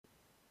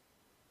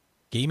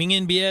Gaming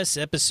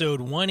NBS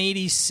episode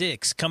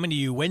 186 coming to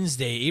you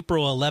Wednesday,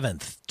 April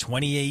 11th,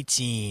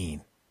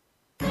 2018.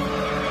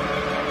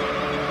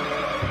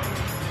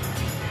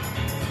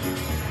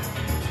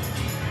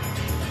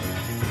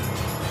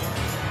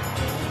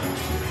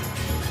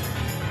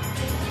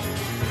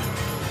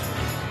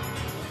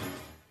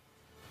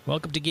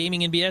 Welcome to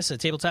Gaming NBS, a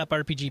tabletop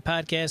RPG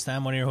podcast.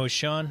 I'm one of your hosts,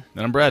 Sean.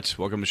 And I'm Brett.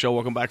 Welcome to the show.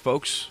 Welcome back,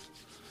 folks.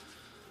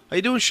 How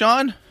you doing,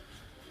 Sean?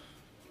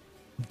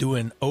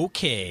 Doing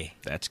okay.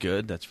 That's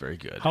good. That's very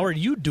good. How are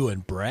you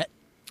doing, Brett?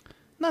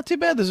 Not too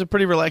bad. This is a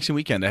pretty relaxing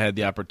weekend. I had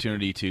the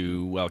opportunity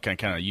to,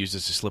 kind of use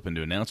this to slip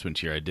into announcements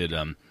here.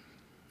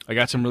 I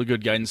got some really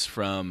good guidance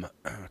from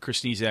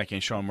Chris Nizak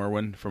and Sean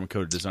Merwin from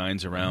Coded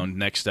Designs around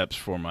next steps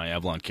for my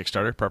Avalon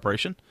Kickstarter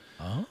preparation.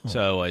 Oh.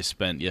 So I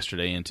spent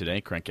yesterday and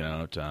today cranking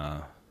out,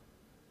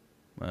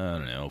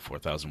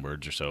 4,000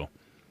 words or so.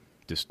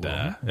 Just,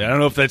 I don't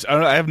know if that's.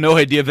 I have no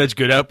idea if that's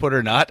good output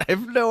or not. I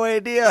have no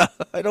idea.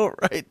 I don't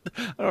write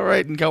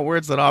and count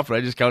words that often.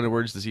 I just counted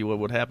words to see what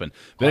would happen.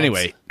 But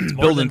anyway,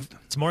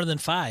 it's more than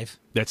 5.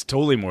 That's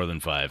totally more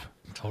than 5.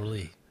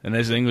 Totally. And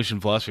as an English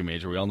and philosophy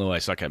major, we all know I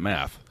suck at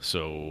math.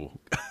 So,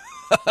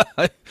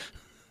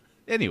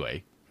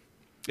 anyway,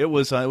 it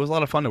was a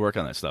lot of fun to work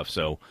on that stuff.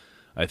 So,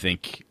 I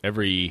think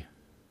every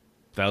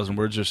 1,000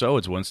 words or so,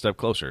 it's one step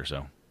closer.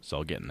 So, it's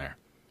all getting there.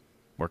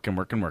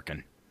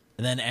 Working.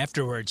 And then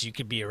afterwards, you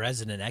could be a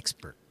resident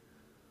expert.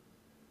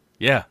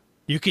 Yeah,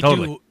 you could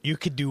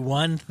do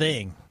one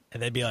thing,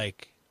 and they'd be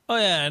like, "Oh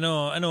yeah, I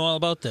know all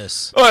about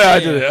this." Oh yeah, I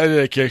did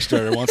a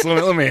Kickstarter once.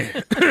 Let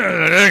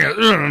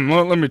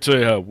me tell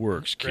you how it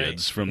works,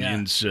 kids, from the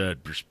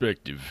inside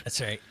perspective. That's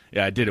right.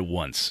 Yeah, I did it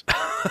once.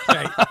 That's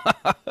right.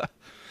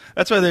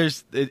 That's why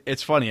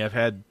it's funny.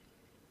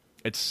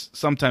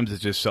 Sometimes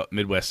it's just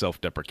Midwest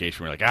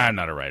self-deprecation. We're like, I'm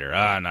not a writer.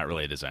 I'm not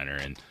really a designer,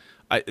 and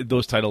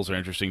those titles are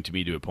interesting to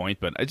me to a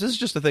point, but this is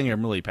just a thing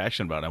I'm really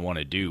passionate about. I want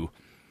to do,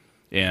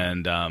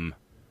 and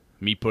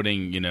me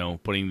putting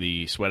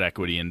the sweat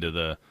equity into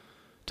the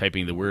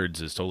typing the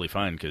words is totally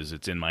fine because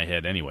it's in my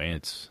head anyway.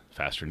 It's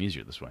faster and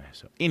easier this way.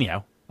 So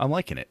anyhow, I'm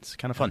liking it. It's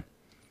kind of fun.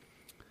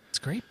 It's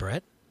great,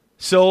 Brett.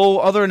 So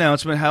other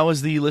announcement: how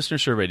is the listener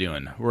survey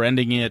doing? We're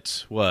ending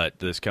it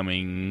this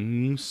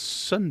coming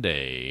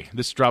Sunday.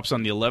 This drops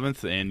on the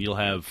 11th, and you'll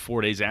have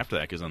 4 days after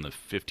that because on the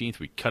 15th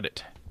we cut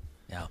it.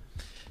 Yeah.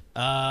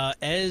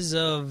 As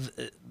of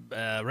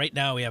right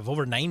now, we have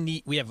over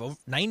 90. We have over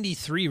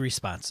 93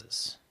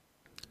 responses.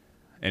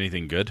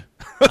 Anything good?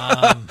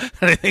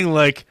 Anything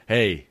like,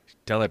 "Hey,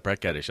 tell that Brett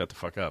guy to shut the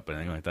fuck up"?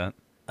 Anything like that?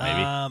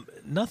 Maybe.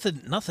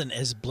 Nothing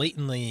as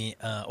blatantly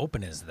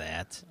open as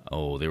that.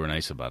 Oh, they were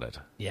nice about it.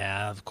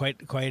 Yeah,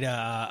 quite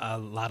a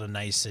lot of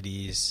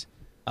niceties.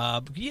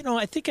 I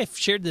think I've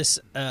shared this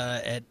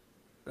I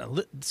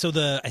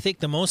think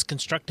the most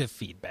constructive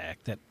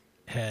feedback that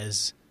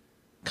has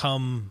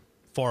come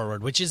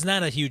forward, which is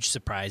not a huge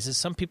surprise, is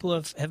some people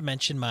have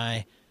mentioned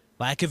my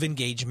lack of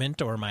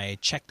engagement or my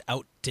checked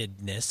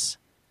outedness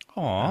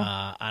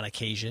on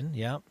occasion.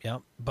 Yep.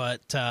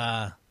 But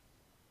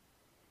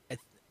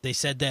they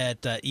said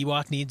that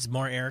Ewok needs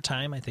more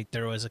airtime. I think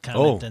there was a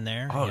comment in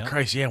there. Oh, yep.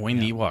 Christ, yeah, Wayne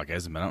Ewok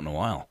hasn't been out in a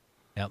while.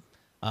 Yep.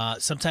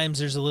 Sometimes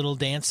there's a little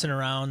dancing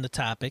around the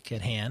topic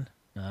at hand,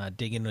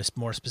 digging into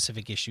more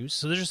specific issues.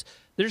 So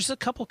there's a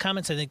couple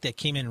comments I think that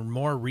came in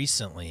more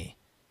recently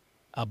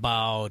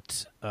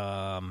about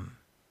some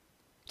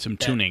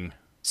tuning.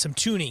 Some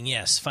tuning,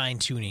 yes, fine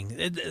tuning.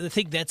 I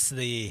think that's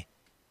the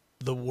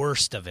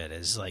worst of it,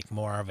 is like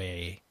more of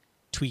a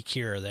tweak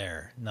here or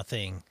there,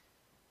 nothing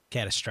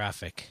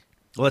catastrophic.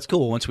 Well, that's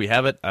cool. Once we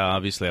have it,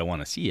 obviously I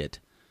want to see it.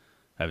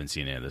 I haven't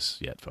seen any of this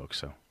yet, folks.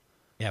 So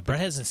yeah, Brett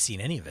hasn't seen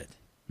any of it.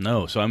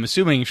 No, so I'm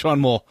assuming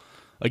Sean will.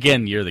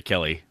 Again, you're the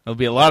Kelly. There'll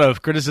be a lot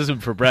of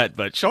criticism for Brett,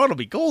 but Sean will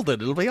be golden.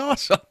 It'll be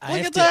awesome.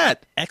 Look at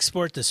that.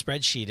 Export the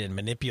spreadsheet and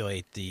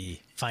manipulate the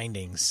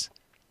findings.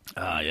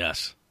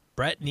 Yes.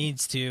 Brett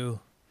needs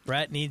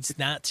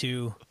not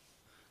to.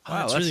 Oh,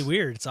 Wow, it's really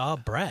weird. It's all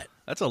Brett.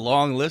 That's a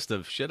long list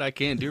of shit I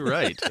can't do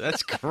right.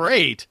 That's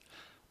great.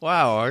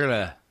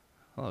 Wow,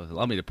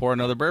 allow me to pour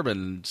another bourbon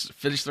and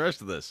finish the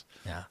rest of this.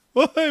 Yeah.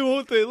 Why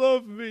won't they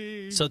love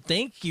me? So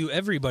thank you,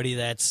 everybody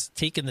that's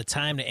taken the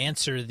time to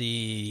answer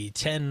the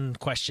 10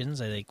 questions.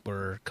 I think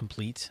were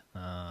complete.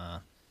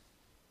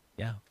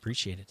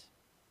 Appreciate it.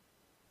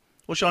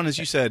 Well, Sean, as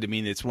you said, I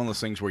mean, it's one of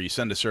those things where you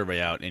send a survey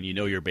out and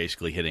you're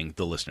basically hitting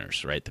the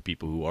listeners, right? The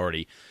people who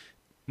already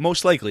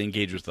most likely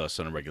engage with us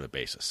on a regular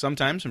basis.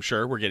 Sometimes, I'm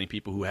sure, we're getting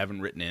people who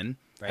haven't written in,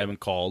 haven't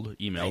called,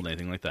 emailed,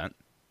 anything like that.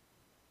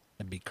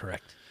 That'd be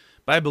correct.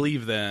 But I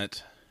believe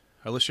that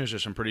our listeners are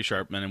some pretty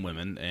sharp men and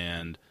women,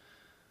 and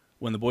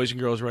when the boys and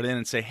girls write in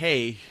and say,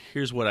 "Hey,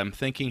 here's what I'm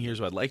thinking,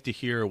 here's what I'd like to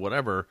hear," or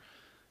whatever,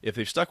 if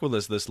they've stuck with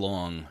us this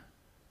long,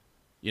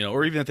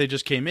 or even if they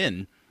just came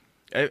in,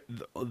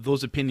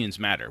 those opinions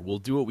matter. We'll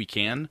do what we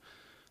can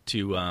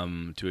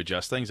to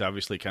adjust things.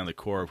 Obviously, kind of the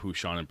core of who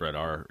Sean and Brett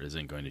are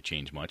isn't going to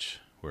change much.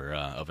 We're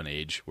of an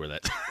age where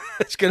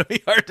it's going to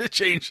be hard to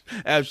change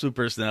absolute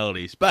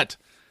personalities. But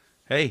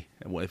hey,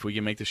 if we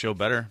can make the show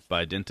better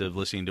by dint of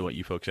listening to what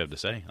you folks have to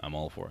say, I'm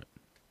all for it.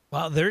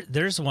 Well,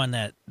 there's one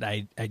that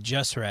I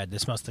just read.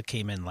 This must have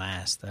came in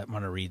last. I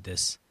want to read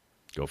this.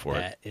 Go for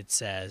it. It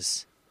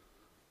says,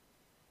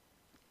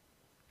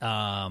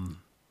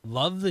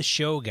 love the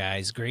show,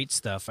 guys. Great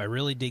stuff. I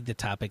really dig the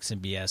topics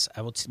and BS.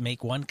 I will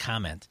make one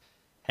comment.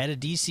 Had a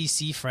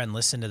DCC friend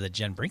listen to the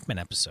Jen Brinkman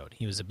episode.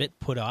 He was a bit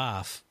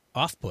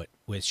off-put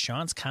with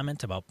Sean's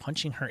comment about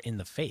punching her in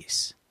the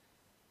face,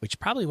 which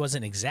probably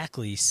wasn't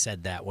exactly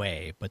said that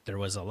way, but there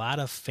was a lot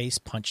of face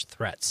punch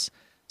threats,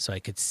 so I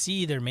could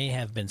see there may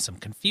have been some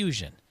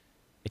confusion.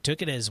 I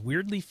took it as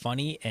weirdly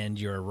funny and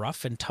your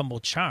rough and tumble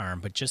charm,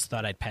 but just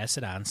thought I'd pass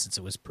it on since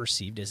it was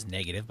perceived as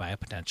negative by a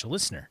potential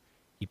listener.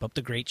 Keep up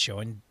the great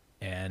show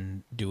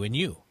and doing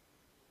you.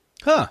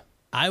 Huh.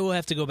 I will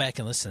have to go back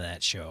and listen to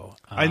that show.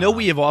 I know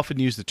we have often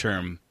used the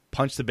term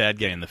punch the bad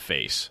guy in the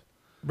face.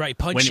 Right,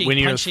 punching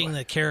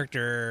the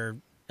character,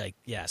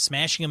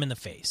 smashing him in the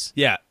face.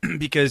 Yeah,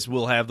 because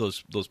we'll have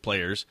those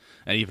players,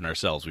 and even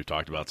ourselves, we've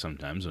talked about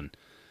sometimes, when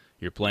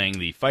you're playing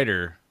the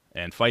fighter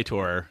and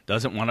Fightor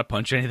doesn't want to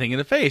punch anything in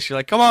the face. You're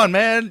like, come on,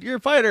 man, you're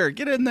a fighter.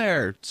 Get in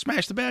there.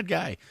 Smash the bad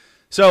guy.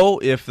 So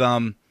if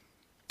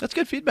that's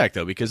good feedback,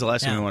 though, because the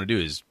last thing we want to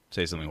do is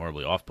say something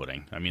horribly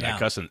off-putting. I mean, I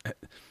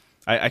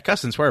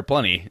cuss and swear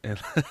plenty,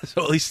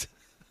 so at least...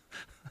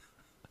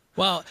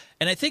 Well,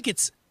 and I think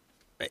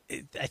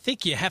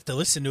you have to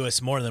listen to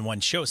us more than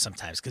one show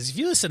sometimes, because if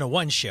you listen to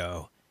one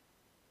show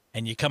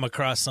and you come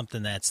across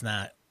something that's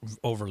not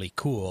overly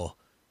cool,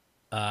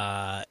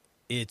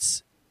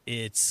 it's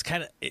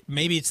kind of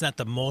maybe it's not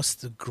the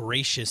most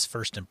gracious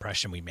first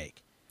impression we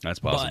make. That's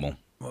possible.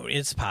 But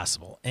it's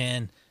possible,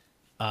 and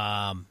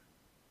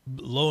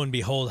lo and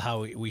behold,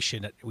 how we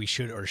should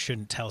or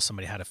shouldn't tell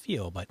somebody how to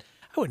feel. But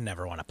I would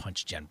never want to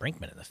punch Jen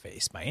Brinkman in the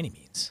face by any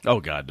means. Oh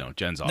God, no!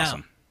 Jen's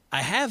awesome. Now,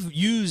 I have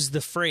used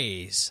the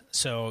phrase.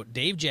 So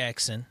Dave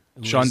Jackson,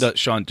 Sean,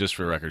 just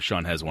for the record,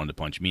 Sean has wanted to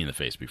punch me in the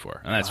face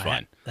before, and that's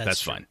fine.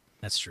 That's fine.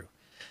 That's true.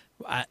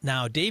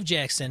 Now, Dave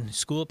Jackson,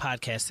 School of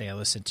Podcasting, I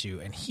listened to,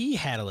 and he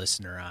had a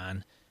listener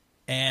on,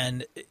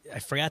 and I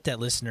forgot that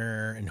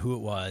listener and who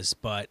it was,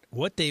 but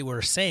what they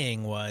were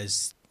saying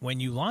was when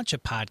you launch a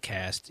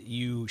podcast,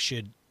 you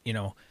should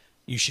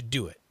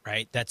do it,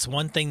 right? That's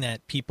one thing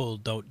that people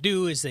don't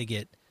do is they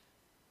get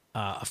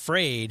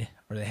afraid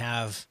or they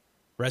have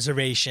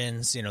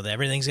reservations, that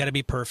everything's got to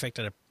be perfect.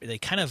 And they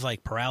kind of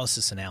like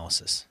paralysis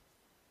analysis.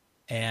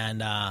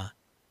 And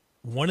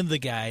one of the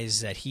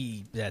guys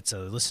that's a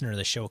listener of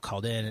the show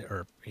called in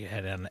or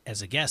had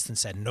as a guest and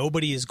said,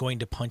 nobody is going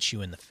to punch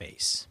you in the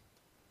face.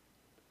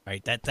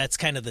 Right? That's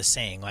kind of the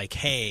saying, like,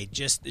 hey,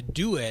 just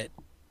do it.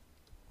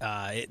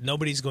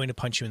 Nobody's going to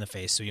punch you in the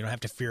face, so you don't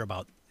have a fear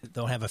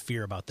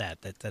about that.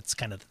 That's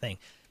kind of the thing.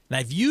 And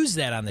I've used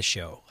that on the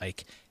show.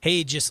 Like,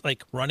 hey, just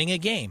like running a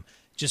game.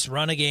 Just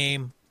run a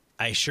game.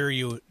 I assure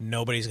you,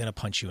 nobody's going to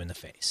punch you in the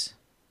face.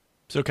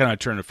 So kind of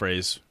turn of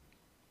phrase,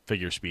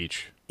 figure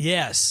speech.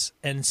 Yes.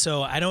 And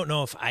so I don't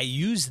know if I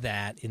used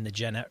that in the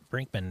Jen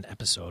Brinkman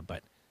episode,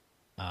 but,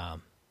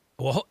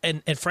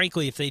 and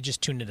frankly, if they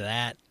just tuned into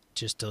that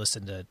just to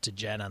listen to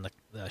Jen on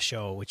the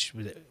show, which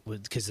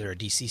because they're a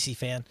DCC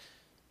fan,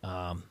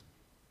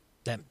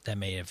 that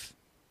may have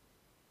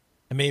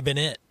been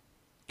it.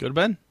 Could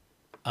have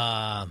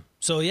been.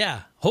 So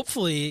yeah,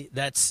 hopefully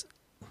that's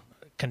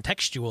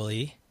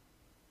contextually.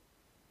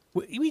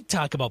 We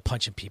talk about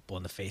punching people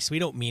in the face. We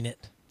don't mean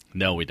it.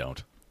 No, we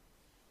don't.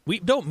 We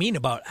don't mean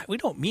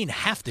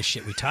half the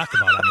shit we talk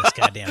about on this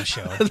goddamn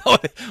show. No,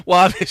 well,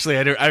 obviously,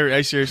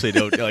 I seriously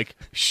don't like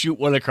shoot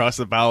one across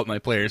the bow at my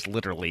players.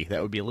 Literally,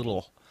 that would be a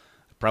little.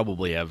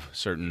 Probably have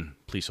certain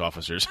police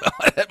officers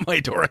at my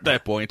door at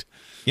that point.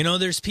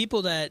 There's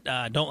people that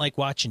don't like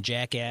watching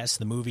Jackass,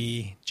 the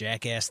movie,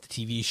 Jackass, the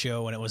TV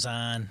show when it was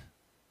on.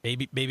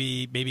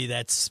 Maybe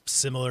that's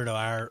similar to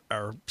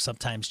our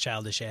sometimes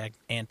childish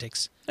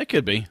antics. It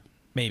could be.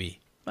 Maybe.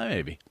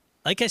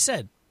 Like I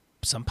said,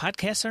 some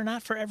podcasts are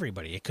not for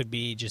everybody. It could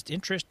be just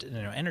interest,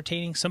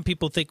 entertaining. Some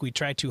people think we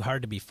try too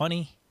hard to be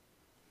funny.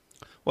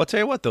 Well, I'll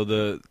tell you what, though,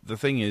 the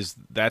thing is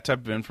that type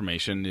of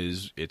information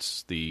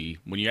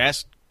when you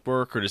ask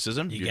for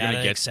criticism, you're going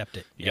to accept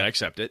it. You got to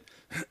accept it.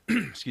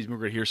 Excuse me, we're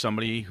going to hear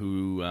somebody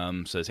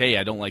who says, hey,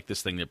 I don't like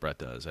this thing that Brett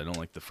does. I don't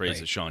like the phrase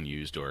that Sean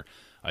used, or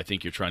I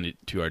think you're trying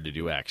too hard to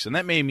do X. And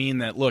that may mean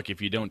that, look,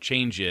 if you don't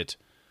change it,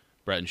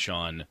 Brett and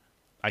Sean,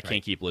 I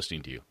can't keep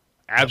listening to you.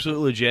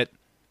 Absolutely legit.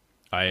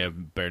 I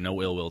bear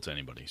no ill will to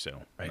anybody,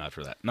 so not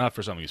for that. Not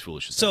for something as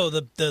foolish as that. So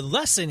the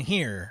lesson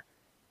here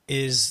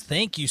is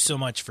thank you so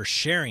much for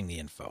sharing the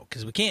info,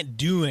 because we can't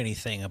do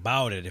anything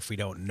about it if we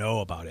don't know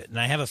about it. And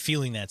I have a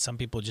feeling that some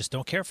people just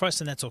don't care for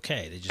us, and that's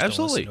okay. They just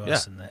don't listen to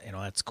us, and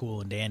that's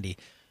cool and dandy.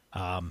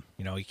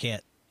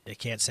 It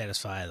can't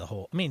satisfy the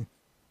whole. I mean,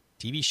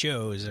 TV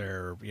shows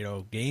or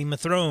Game of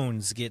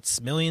Thrones gets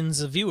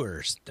millions of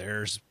viewers.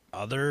 There's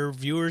other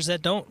viewers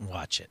that don't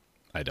watch it.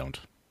 I don't.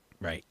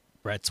 Right.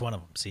 Brett's one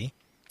of them. See.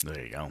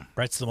 There you go.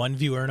 Brett's the one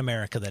viewer in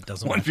America that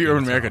doesn't. One viewer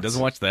in America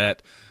doesn't watch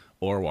that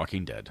or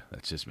Walking Dead.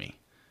 That's just me.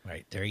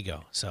 Right, there you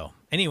go. So,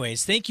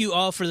 anyways, thank you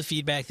all for the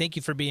feedback. Thank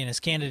you for being as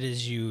candid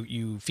as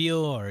you feel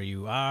or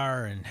you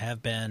are and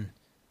have been.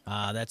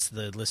 That's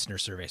the listener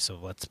survey, so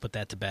let's put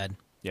that to bed.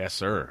 Yes,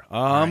 sir.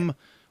 right.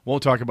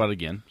 Won't talk about it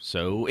again.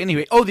 So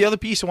anyway, the other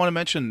piece I want to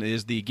mention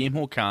is the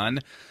Gamehole Con.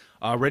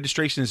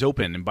 Registration is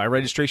open, and by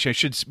registration I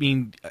should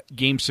mean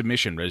game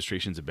submission.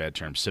 Registration is a bad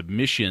term.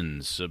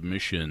 Submissions.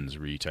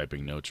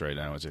 Retyping notes right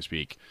now as I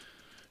speak.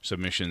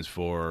 Submissions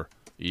for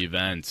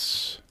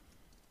events.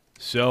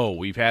 So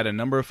we've had a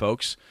number of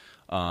folks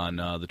on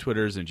the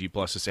Twitters and G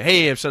Plus to say,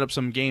 "Hey, I've set up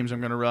some games I'm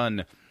going to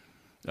run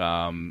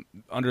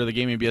under the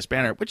Gaming BS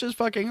banner," which is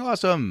fucking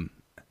awesome.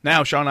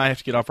 Now Sean and I have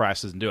to get off our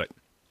asses and do it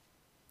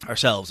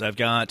ourselves. I've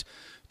got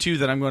 2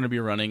 that I'm going to be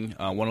running.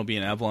 One will be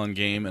an Avalon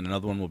game, and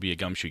another one will be a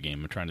Gumshoe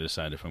game. I'm trying to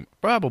decide if I'm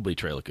probably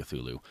Trail of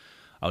Cthulhu.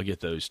 I'll get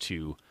those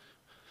 2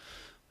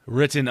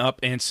 written up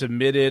and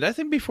submitted. I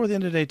think before the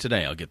end of the day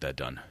today, I'll get that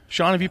done.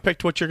 Sean, have you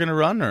picked what you're going to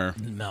run, or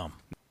No,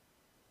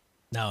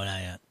 not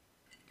yet.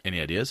 Any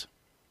ideas?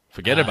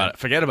 Forget about it.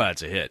 Forget about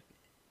it's a hit.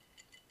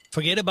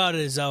 Forget about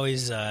it is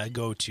always a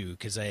go-to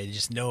because I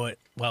just know it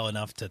well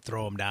enough to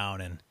throw them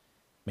down and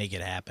make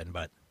it happen.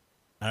 But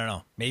I don't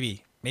know.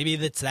 Maybe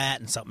that's that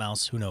and something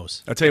else. Who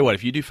knows? I'll tell you what.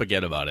 If you do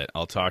forget about it,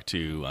 I'll talk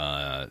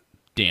to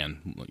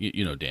Dan.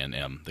 You know Dan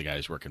M, the guy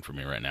who's working for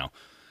me right now,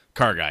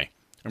 car guy.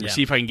 I'm gonna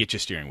see if I can get you a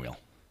steering wheel.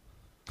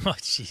 Oh,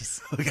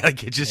 jeez. We gotta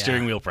get you a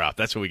steering wheel prop.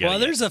 That's what we got. Well,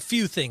 there's a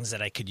few things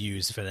that I could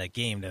use for that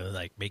game to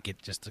like make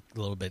it just a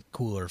little bit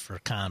cooler for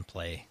con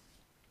play.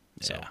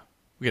 So. Yeah,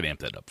 we gotta amp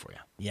that up for you.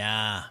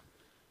 Yeah.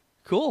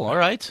 Cool. All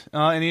right.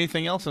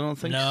 Anything else? I don't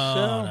think so.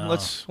 No.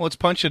 Let's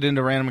punch it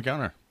into random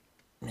encounter.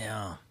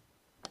 Yeah.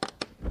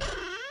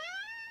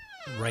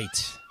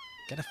 Right.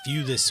 Got a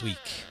few this week.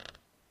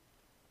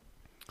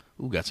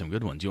 Ooh, got some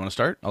good ones. Do you want to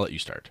start? I'll let you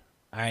start.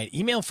 All right.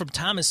 Email from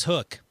Thomas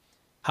Hook.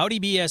 Howdy,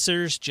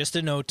 BSers. Just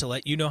a note to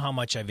let you know how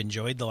much I've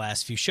enjoyed the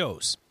last few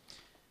shows.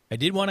 I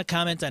did want to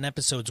comment on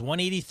episodes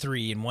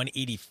 183 and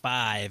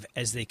 185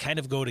 as they kind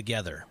of go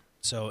together.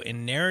 So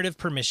in narrative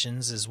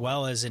permissions, as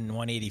well as in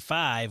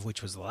 185,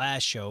 which was the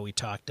last show, we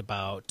talked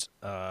about,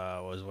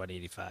 what was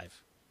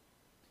 185?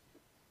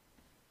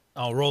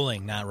 Oh,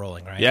 rolling, not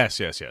rolling, right?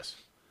 Yes.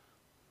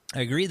 I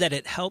agree that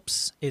it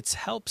helps.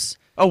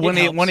 Oh,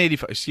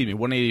 185. Excuse me.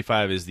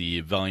 185 is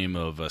the volume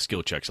of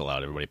skill checks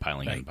allowed. Everybody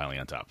piling in, piling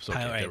on top. So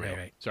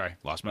Right. Sorry,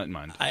 lost my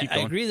mind. I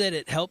agree that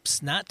it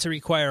helps not to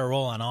require a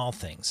roll on all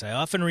things. I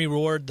often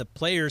reward the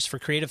players for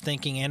creative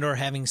thinking and/or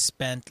having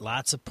spent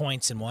lots of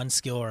points in one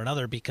skill or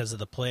another because of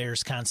the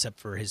player's concept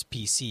for his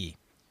PC.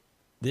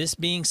 This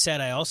being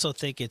said, I also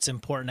think it's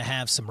important to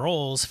have some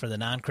rolls for the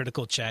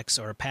non-critical checks,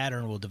 or a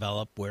pattern will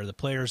develop where the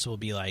players will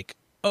be like,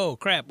 "Oh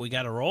crap, we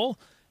got a roll?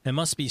 It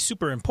must be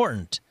super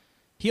important.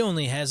 He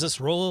only has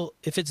us roll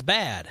if it's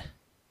bad."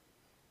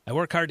 I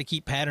work hard to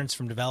keep patterns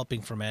from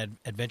developing from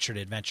adventure to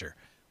adventure,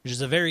 which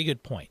is a very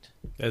good point.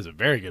 That is a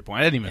very good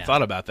point. I hadn't even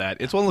thought about that.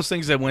 It's one of those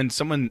things that when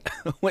someone,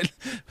 when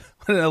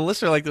a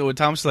listener like that, when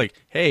Tom's like,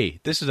 "Hey,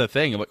 this is a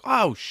thing," I'm like,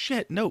 "Oh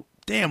shit, no,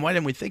 damn, why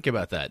didn't we think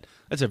about that?"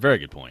 That's a very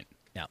good point.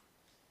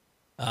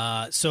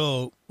 Yeah.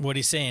 So what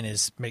he's saying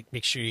is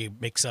make sure you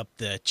mix up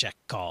the check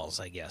calls,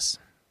 I guess.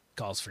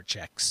 Calls for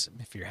checks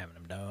if you're having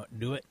them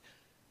do it.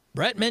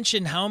 Brett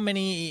mentioned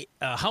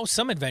how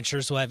some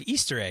adventures will have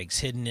Easter eggs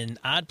hidden in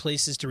odd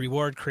places to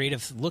reward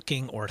creative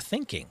looking or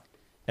thinking.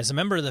 As a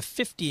member of the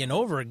 50 and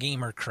over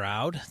gamer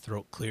crowd,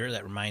 throat clear,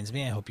 that reminds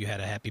me, I hope you had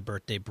a happy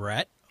birthday,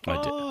 Brett.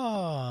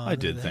 I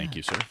did. Thank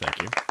you, sir.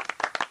 Thank you.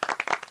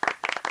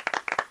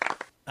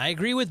 I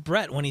agree with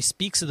Brett when he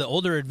speaks of the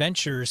older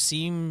adventures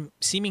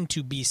seeming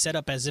to be set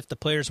up as if the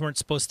players weren't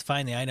supposed to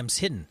find the items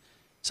hidden.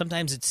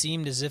 Sometimes it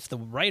seemed as if the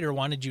writer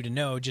wanted you to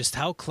know just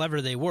how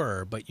clever they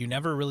were, but you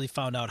never really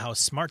found out how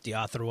smart the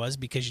author was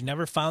because you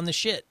never found the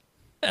shit.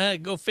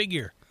 Go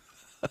figure.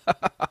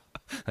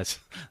 That's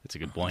a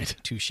good point.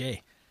 Touche.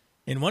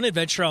 In one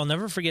adventure, I'll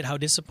never forget how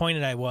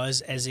disappointed I was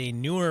as a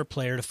newer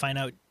player to find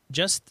out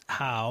just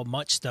how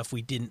much stuff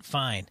we didn't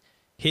find.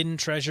 Hidden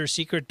treasure,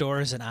 secret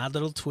doors, and odd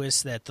little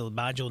twists that the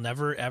module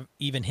never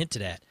even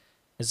hinted at.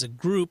 As a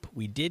group,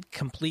 we did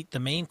complete the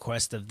main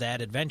quest of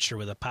that adventure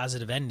with a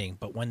positive ending,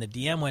 but when the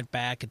DM went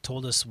back and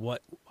told us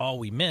what all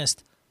we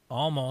missed,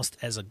 almost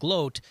as a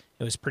gloat,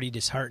 it was pretty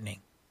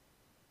disheartening.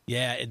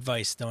 Yeah,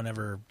 advice, don't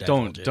ever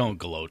divulge it. Don't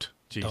gloat.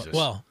 Jesus.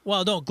 Well,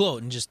 don't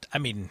gloat and just, I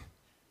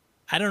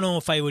don't know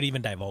if I would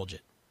even divulge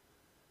it.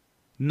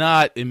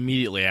 Not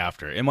immediately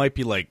after. It might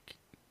be like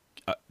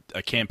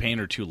a campaign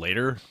or two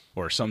later,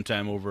 or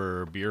sometime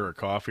over beer or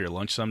coffee or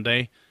lunch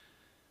someday.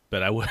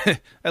 But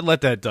I'd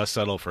let that dust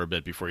settle for a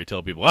bit before you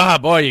tell people,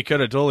 boy, you could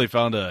have totally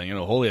found a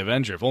Holy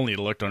Avenger if only you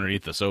looked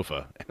underneath the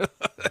sofa.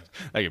 That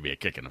could be a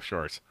kick in the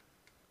shorts.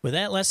 With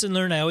that lesson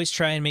learned, I always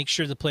try and make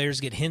sure the players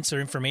get hints or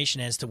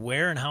information as to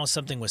where and how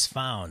something was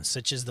found,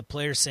 such as the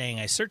player saying,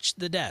 "I searched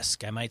the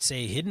desk." I might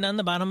say, "Hidden on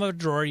the bottom of a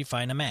drawer, you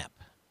find a map."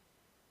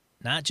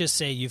 Not just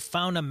say, "You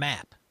found a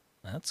map."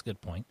 That's a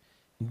good point.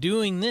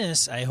 Doing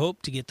this, I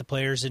hope to get the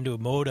players into a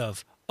mode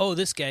of, "Oh,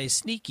 this guy's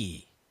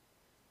sneaky."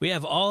 We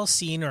have all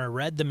seen or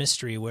read the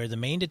mystery where the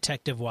main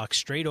detective walks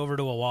straight over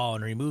to a wall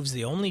and removes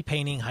the only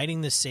painting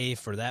hiding the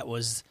safe, or that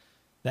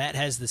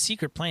has the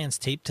secret plans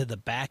taped to the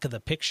back of the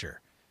picture.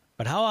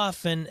 But how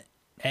often,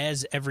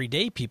 as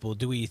everyday people,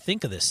 do we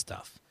think of this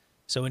stuff?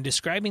 So in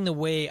describing the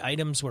way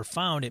items were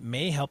found, it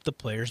may help the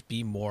players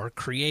be more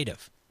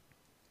creative.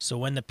 So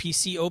when the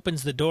PC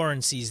opens the door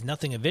and sees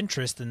nothing of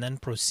interest and then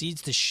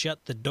proceeds to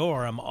shut the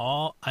door, I'm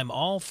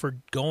all for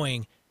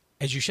going.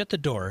 As you shut the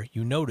door,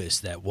 you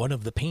notice that one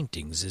of the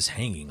paintings is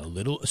hanging a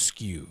little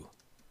askew.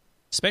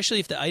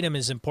 Especially if the item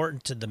is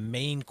important to the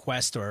main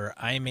quest, or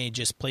I may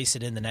just place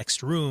it in the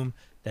next room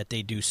that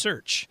they do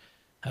search.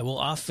 I will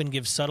often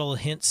give subtle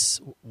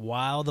hints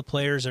while the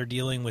players are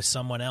dealing with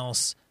someone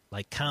else,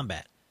 like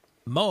combat.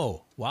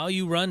 Mo, while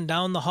you run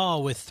down the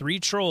hall with 3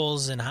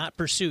 trolls in hot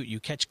pursuit,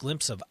 you catch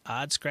glimpse of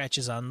odd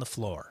scratches on the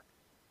floor.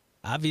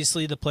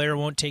 Obviously, the player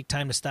won't take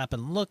time to stop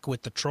and look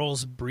with the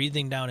trolls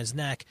breathing down his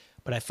neck,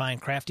 but I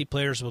find crafty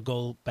players will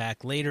go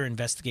back later,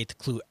 investigate the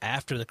clue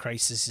after the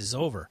crisis is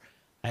over.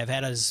 I have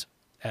had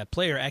a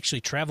player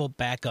actually travel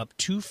back up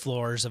 2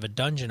 floors of a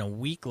dungeon a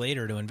week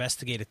later to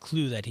investigate a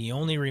clue that he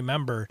only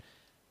remembered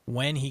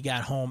when he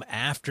got home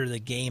after the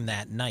game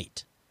that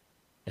night.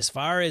 As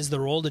far as the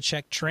roll to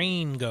check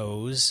train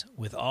goes,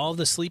 with all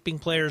the sleeping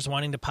players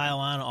wanting to pile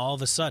on all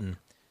of a sudden,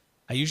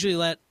 I usually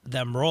let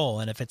them roll,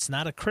 and if it's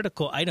not a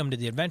critical item to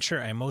the adventure,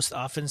 I most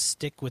often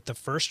stick with the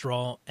first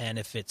roll, and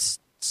if it's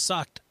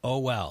sucked, oh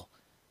well.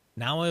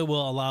 Now I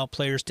will allow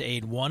players to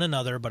aid one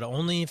another, but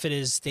only if it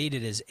is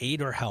stated as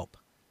aid or help.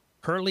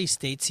 Curly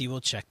states he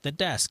will check the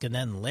desk, and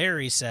then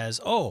Larry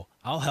says, oh,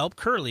 I'll help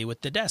Curly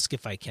with the desk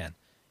if I can.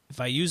 If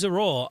I use a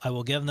roll, I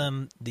will give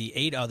them the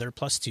aid other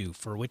 +2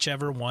 for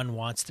whichever one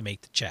wants to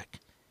make the check.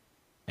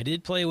 I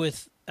did play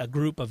with a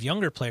group of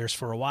younger players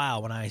for a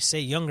while. When I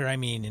say younger, I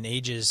mean in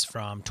ages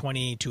from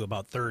 20 to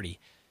about 30.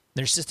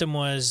 Their system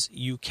was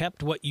you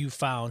kept what you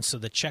found, so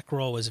the check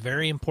roll was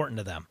very important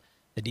to them.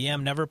 The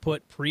DM never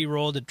put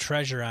pre-rolled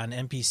treasure on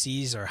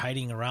NPCs or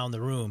hiding around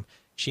the room.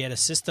 She had a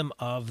system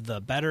of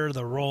the better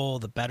the roll,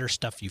 the better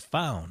stuff you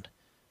found.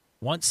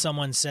 Once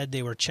someone said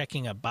they were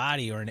checking a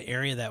body or an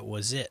area, that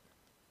was it.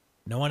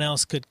 No one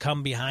else could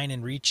come behind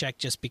and recheck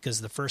just because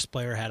the first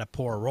player had a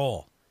poor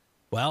roll.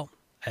 Well,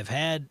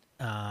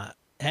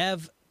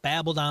 have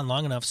babbled on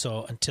long enough,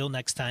 so until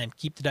next time,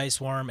 keep the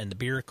dice warm and the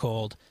beer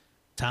cold.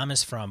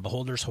 Thomas from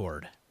Beholder's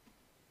Horde.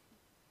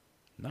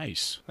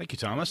 Nice. Thank you,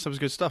 Thomas. That was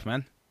good stuff,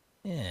 man.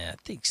 Yeah,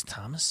 thanks,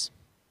 Thomas.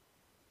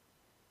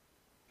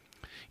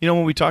 You know,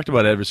 when we talked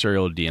about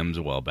adversarial DMs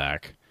a while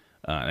back,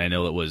 and I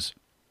know it was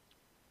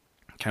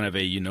kind of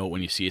a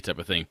when you see it type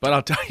of thing, but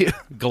I'll tell you,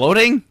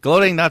 gloating,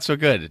 not so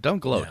good. Don't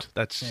gloat.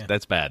 Yeah.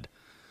 That's bad.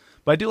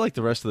 But I do like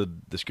the rest of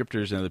the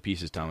descriptors and other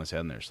pieces Thomas had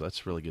in there, so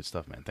that's really good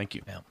stuff, man. Thank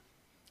you. Yeah.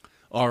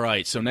 All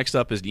right, so next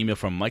up is an email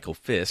from Michael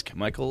Fisk.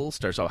 Michael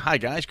starts off, hi,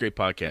 guys. Great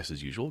podcast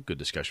as usual. Good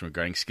discussion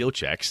regarding skill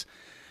checks.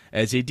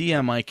 As a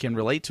DM, I can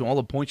relate to all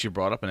the points you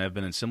brought up and have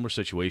been in similar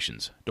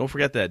situations. Don't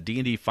forget that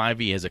D&D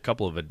 5e has a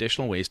couple of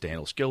additional ways to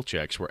handle skill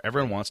checks where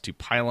everyone wants to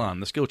pile on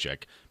the skill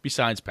check,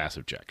 besides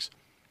passive checks.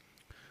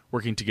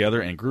 Working together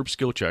and group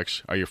skill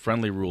checks are your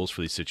friendly rules for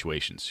these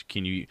situations.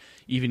 Can you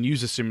even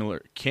use a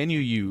similar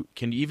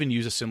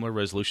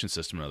resolution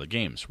system in other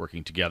games?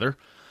 Working together,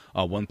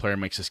 one player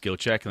makes a skill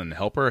check, and then the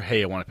helper,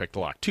 hey, I want to pick the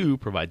lock 2,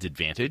 provides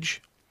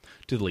advantage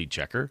to the lead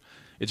checker.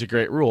 It's a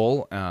great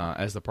rule,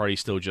 as the party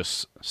still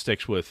just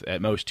sticks with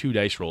at most 2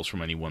 dice rolls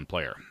from any one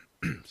player.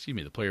 Excuse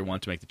me. The player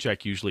wants to make the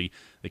check. Usually,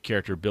 the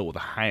character built with the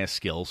highest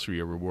skills, so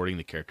you're rewarding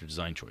the character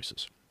design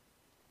choices.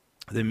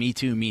 The Me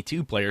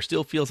Too player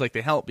still feels like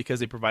they help because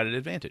they provided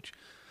advantage.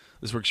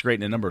 This works great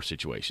in a number of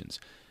situations.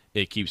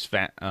 It keeps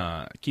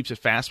it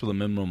fast with a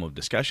minimum of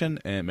discussion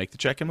and make the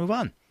check and move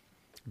on.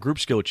 Group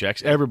skill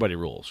checks, everybody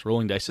rolls.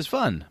 Rolling dice is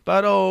fun,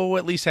 but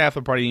at least half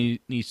the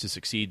party needs to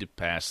succeed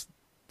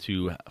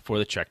for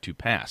the check to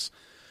pass.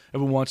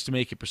 Everyone wants to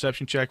make a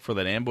perception check for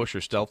that ambush or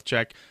stealth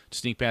check to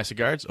sneak past the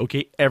guards.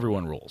 Okay,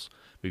 everyone rolls.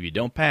 But if you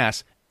don't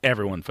pass,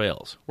 everyone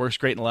fails. Works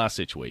great in a lot of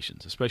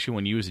situations, especially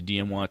when you as a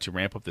DM want to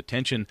ramp up the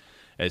tension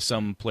as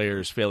some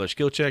players fail their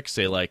skill checks,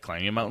 say like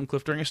climbing a mountain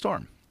cliff during a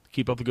storm.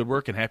 Keep up the good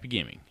work and happy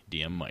gaming.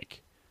 DM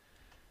Mike.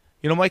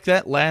 You know, Mike,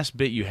 that last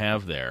bit you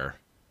have there,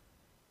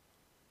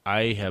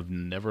 I have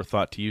never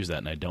thought to use that,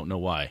 and I don't know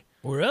why.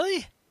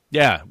 Really?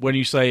 Yeah, when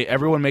you say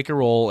everyone make a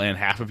roll and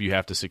half of you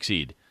have to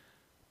succeed.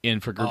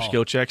 And for group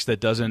skill checks,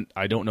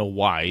 I don't know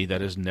why,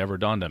 that has never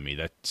dawned on me.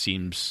 That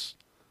seems...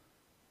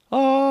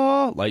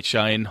 light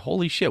shine.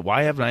 Holy shit,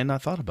 why haven't I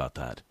not thought about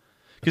that?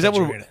 Because that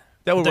would work.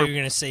 You were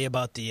going to say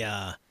about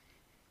the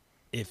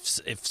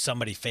if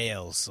somebody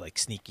fails, like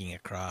sneaking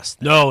across.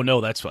 No,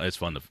 that's fun. It's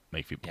fun to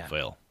make people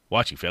fail.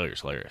 Watching failure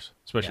is hilarious,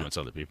 especially when it's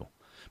other people.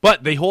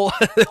 But the whole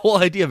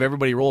idea of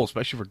everybody roll,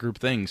 especially for group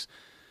things,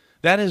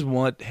 that's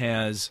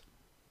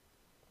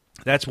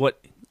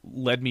what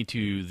led me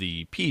to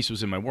the piece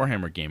was in my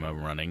Warhammer game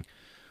I'm running.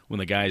 When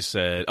the guys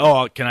said,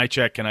 oh, can I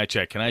check?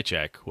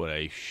 What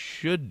I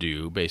should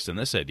do, based on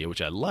this idea,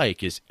 which I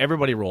like, is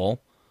everybody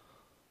roll.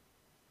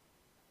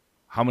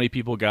 How many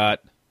people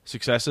got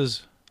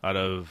successes out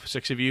of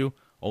 6 of you.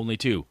 Only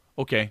 2.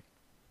 Okay,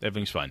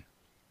 everything's fine.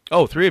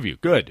 Oh, 3 of you.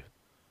 Good.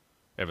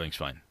 Everything's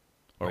fine.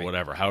 Or Right.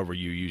 whatever, however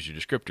you use your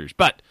descriptors.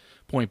 But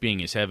point being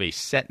is have a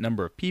set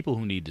number of people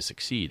who need to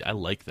succeed. I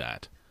like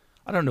that.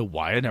 I don't know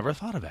why I never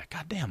thought of that.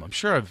 God damn, I'm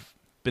sure I've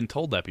been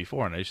told that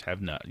before, and I just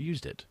have not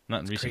used it.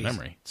 Not in recent crazy.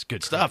 memory. It's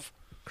good stuff.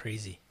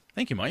 Crazy.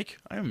 Thank you, Mike.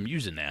 I'm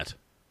using that.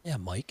 Yeah,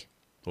 Mike.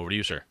 Over to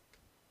you, sir.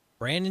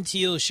 Brandon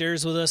Teal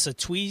shares with us a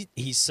tweet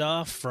he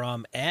saw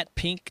from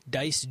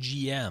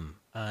 @PinkDiceGM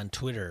on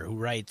Twitter, who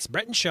writes,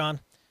 Brett and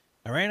Sean,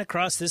 I ran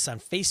across this on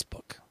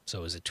Facebook. So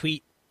it was a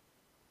tweet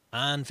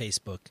on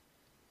Facebook,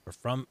 or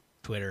from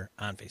Twitter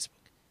on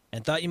Facebook,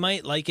 and thought you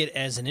might like it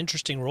as an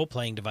interesting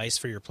role-playing device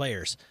for your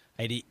players.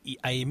 I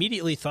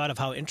immediately thought of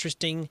how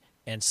interesting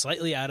and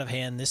slightly out of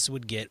hand this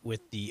would get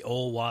with the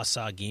old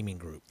Wausau Gaming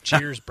Group.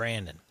 Cheers,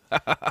 Brandon.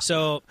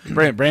 So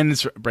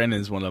Brandon's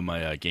one of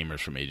my gamers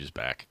from ages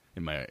back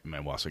in my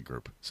Wausau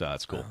group, so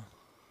that's cool.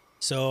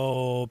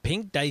 So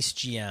Pink Dice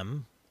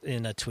GM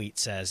in a tweet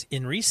says,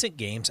 in recent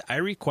games, I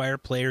require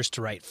players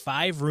to write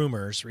 5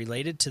 rumors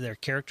related to their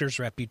character's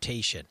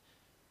reputation.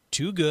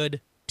 2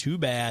 good, 2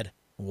 bad,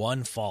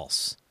 1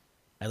 false.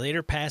 I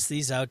later pass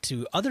these out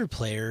to other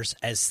players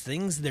as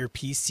things their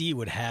PC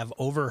would have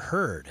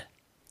overheard.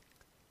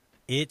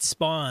 It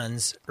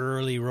spawns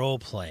early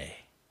roleplay.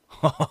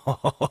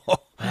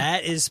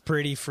 That is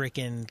pretty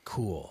freaking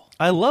cool.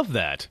 I love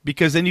that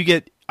because then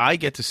I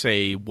get to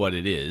say what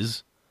it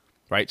is,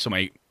 right? So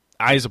I,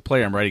 as a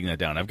player, I'm writing that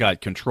down. I've got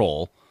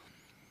control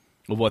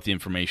of what the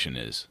information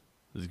is: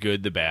 the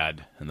good, the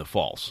bad, and the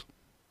false.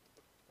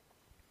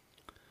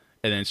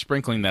 And then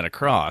sprinkling that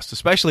across,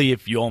 especially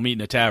if you all meet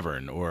in a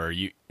tavern, or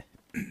you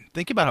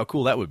think about how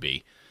cool that would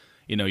be.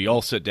 You know, you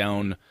all sit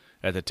down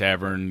at the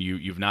tavern.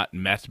 You've not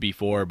met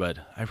before, but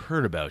I've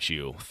heard about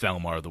you,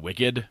 Thalmar the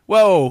Wicked.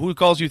 Whoa, who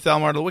calls you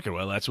Thalmar the Wicked?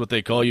 Well, that's what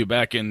they call you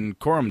back in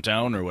Coram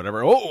Town or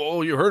whatever.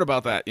 Oh, you heard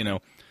about that, you know.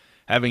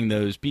 Having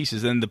those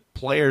pieces, then the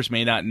players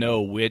may not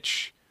know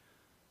which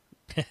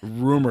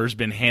rumor's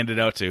been handed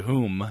out to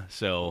whom.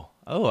 So,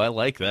 I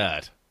like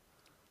that.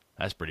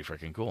 That's pretty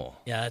freaking cool.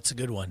 Yeah, that's a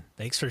good one.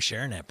 Thanks for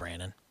sharing that,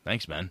 Brandon.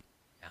 Thanks, man.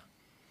 Yeah.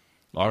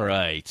 All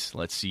right,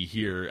 let's see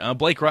here.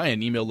 Blake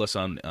Ryan emailed us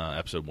on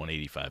episode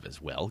 185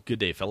 as well. Good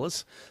day,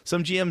 fellas.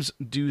 Some GMs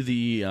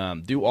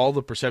do all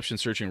the perception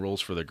searching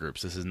roles for their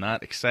groups. This is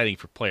not exciting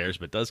for players,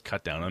 but does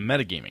cut down on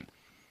metagaming.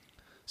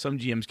 Some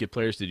GMs get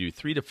players to do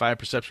 3 to 5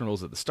 perception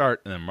rolls at the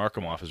start and then mark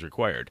them off as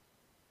required.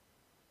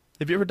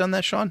 Have you ever done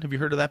that, Sean? Have you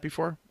heard of that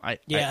before?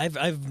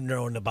 I've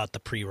known about the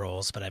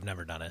pre-rolls, but I've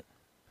never done it.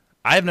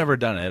 I've never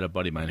done it. I had a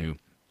buddy of mine who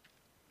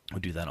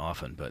would do that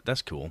often, but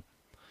that's cool.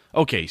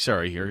 Okay,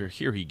 sorry,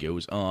 here he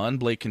goes on.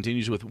 Blake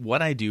continues with,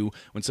 what I do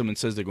when someone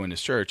says they're going to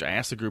search, I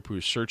ask the group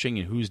who's searching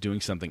and who's doing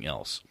something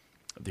else.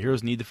 If the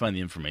heroes need to find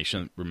the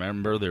information,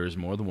 remember there is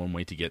more than one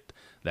way to get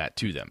that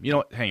to them. You know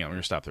what? Hang on, we're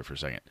going to stop there for a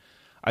second.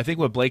 I think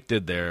what Blake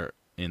did there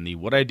in the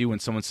what I do when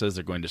someone says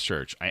they're going to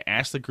search, I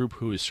ask the group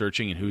who is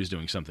searching and who is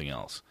doing something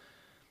else.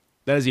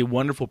 That is a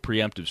wonderful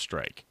preemptive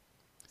strike.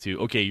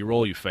 Okay, you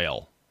roll, you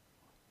fail.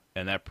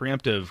 And that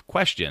preemptive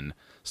question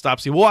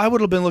stops you. Well, I would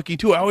have been looking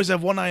too. I always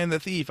have one eye on the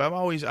thief. I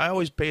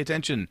always pay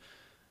attention.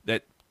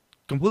 That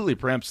completely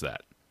preempts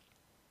that.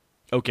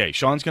 Okay,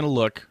 Sean's going to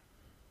look.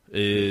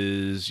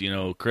 Is,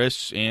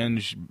 Chris,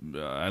 Ange,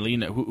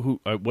 Eileen,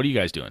 what are you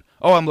guys doing?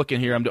 Oh, I'm looking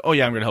here. I'm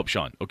going to help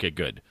Sean. Okay,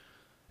 good.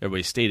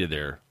 Everybody stated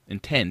their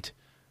intent,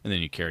 and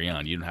then you carry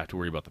on. You don't have to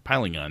worry about the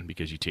piling on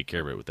because you take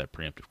care of it with that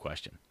preemptive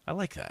question. I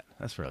like that.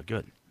 That's really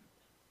good.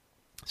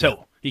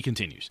 So, he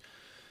continues.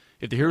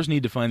 If the heroes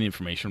need to find the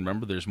information,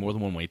 remember there's more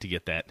than one way to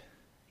get that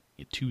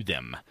to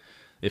them.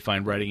 They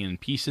find writing in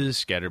pieces,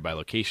 scattered by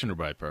location or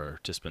by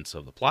participants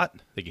of the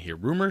plot. They can hear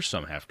rumors,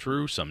 some half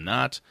true, some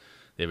not.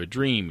 They have a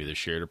dream, either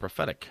shared or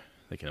prophetic.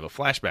 They can have a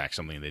flashback,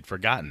 something they'd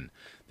forgotten.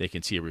 They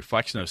can see a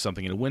reflection of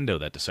something in a window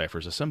that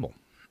deciphers a symbol.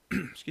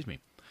 Excuse me.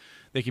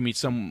 They can meet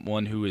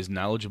someone who is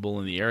knowledgeable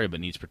in the area but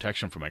needs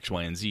protection from X,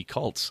 Y, and Z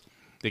cults.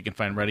 They can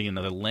find writing in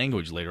another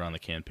language later on in the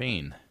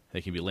campaign.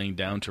 They can be laying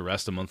down to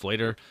rest a month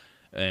later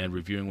and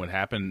reviewing what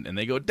happened, and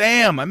they go,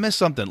 damn, I missed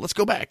something. Let's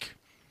go back.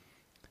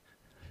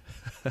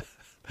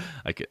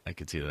 I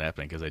could see that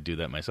happening because I do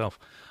that myself.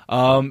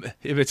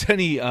 If it's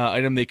any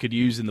item they could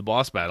use in the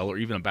boss battle or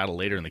even a battle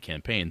later in the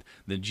campaign,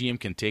 the GM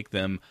can take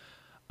them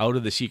out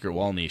of the secret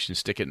wall nation,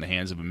 stick it in the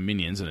hands of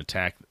minions, and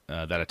attack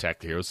the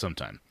heroes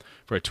sometime.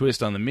 For a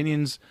twist on the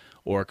minions,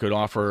 or could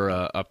offer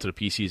up to the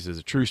PCs as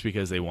a truce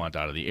because they want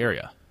out of the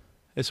area.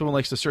 If someone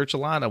likes to search a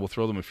lot, I will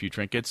throw them a few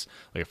trinkets,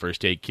 like a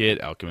first aid kit,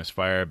 alchemist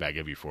fire, bag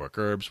of euphoric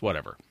herbs,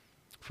 whatever.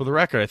 For the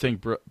record, I think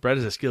Brett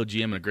is a skilled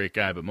GM and a great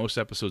guy, but most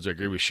episodes I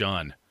agree with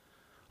Sean.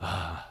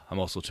 I'm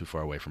also too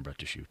far away from Brett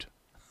to shoot.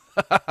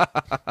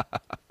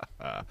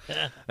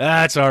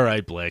 That's all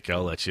right, Blake.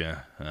 I'll let you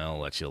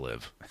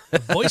live.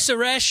 Voice of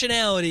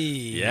rationality.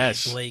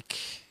 Yes, Blake.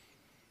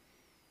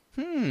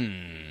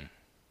 That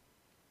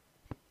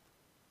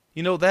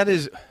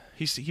is.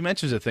 He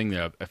mentions a thing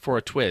there for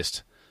a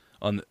twist.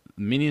 On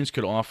minions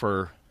could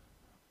offer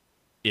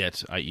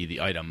it, i.e.,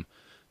 the item,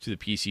 to the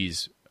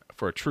PCs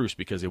for a truce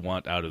because they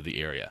want out of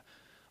the area.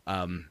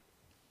 I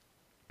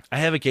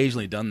have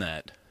occasionally done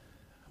that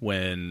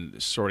when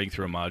sorting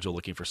through a module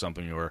looking for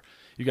something, or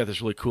you got this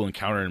really cool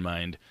encounter in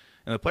mind,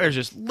 and the player's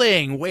just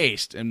laying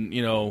waste, and,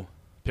 you know,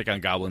 pick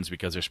on goblins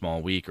because they're small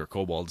and weak, or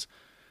kobolds,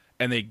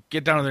 and they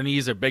get down on their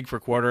knees, they're big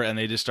for quarter, and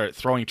they just start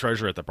throwing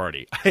treasure at the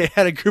party. I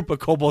had a group of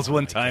kobolds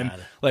one time,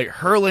 God. like,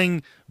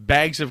 hurling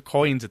bags of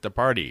coins at the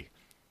party,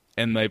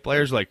 and my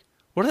players were like,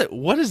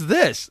 what is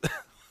this?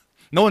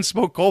 No one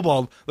spoke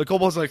kobold. The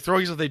kobolds like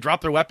throwing stuff. They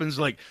drop their weapons,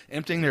 like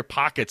emptying their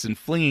pockets and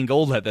flinging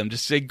gold at them.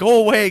 Just say,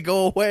 "Go away,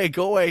 go away,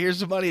 go away. Here's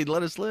some money and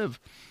let us live,"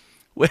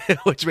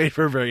 which made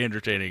for a very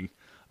entertaining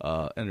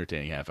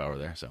half hour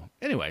there. So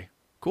anyway,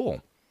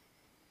 cool.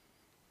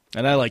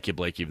 And I like you,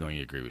 Blake, even though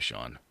you agree with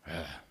Sean.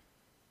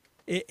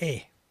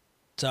 Hey,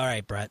 it's all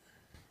right, Brett.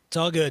 It's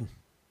all good.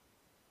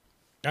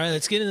 All right,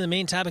 let's get into the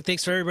main topic.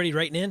 Thanks for everybody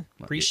writing in.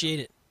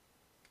 Appreciate it.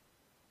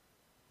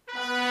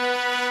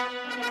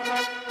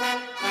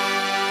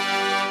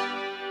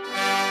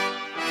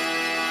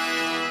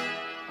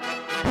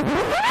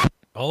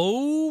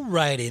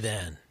 Alrighty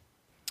then.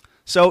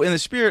 So, in the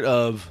spirit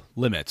of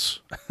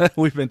limits,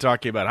 we've been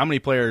talking about how many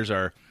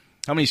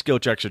skill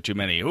checks are too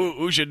many?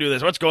 Who should do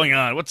this? What's going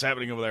on? What's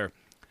happening over there?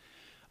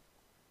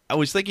 I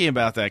was thinking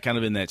about that kind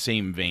of in that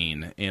same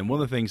vein, and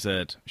one of the things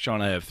that Sean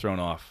and I have thrown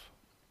off,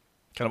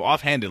 kind of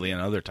offhandedly on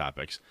other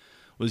topics,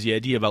 was the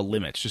idea about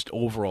limits, just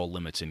overall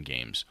limits in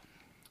games.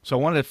 So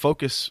I wanted to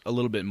focus a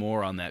little bit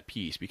more on that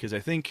piece, because I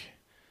think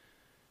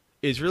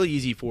it's really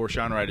easy for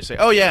Sean and I to say,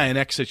 oh yeah, in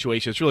X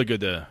situation, it's really good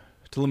to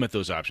limit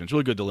those options.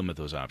 Really good to limit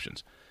those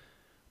options.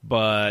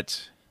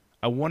 But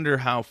I wonder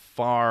how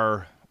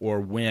far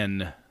or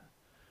when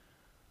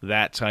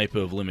that type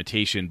of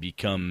limitation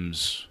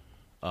becomes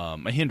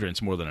a hindrance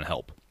more than a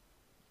help.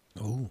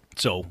 Ooh.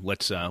 So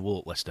let's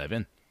dive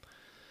in.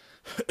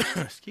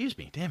 Excuse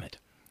me, damn it.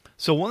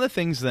 So one of the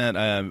things that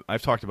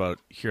I've talked about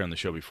here on the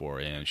show before,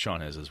 and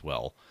Sean has as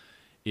well,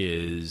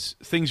 is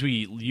things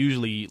we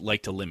usually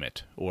like to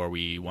limit, or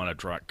we want to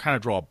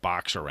draw a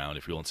box around,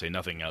 if you will, and say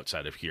nothing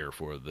outside of here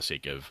for the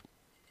sake of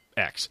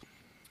X.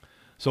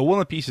 So one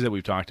of the pieces that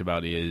we've talked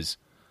about is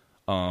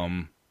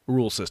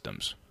rule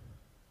systems.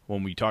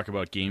 When we talk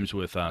about games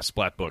with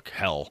Splatbook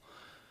hell,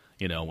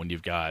 you know, when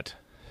you've got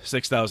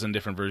 6,000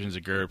 different versions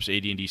of GURPS,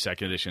 AD&D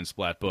 2nd Edition,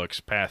 Splatbooks,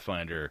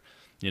 Pathfinder,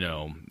 you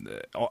know,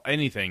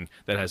 anything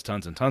that has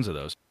tons and tons of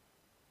those.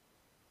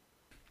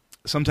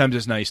 Sometimes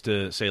it's nice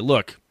to say,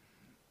 look,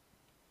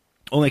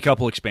 only a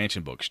couple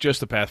expansion books,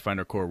 just the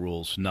Pathfinder core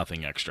rules,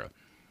 nothing extra.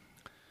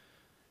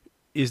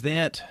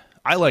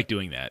 I like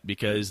doing that,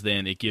 because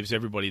then it gives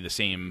everybody the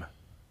same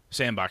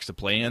sandbox to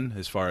play in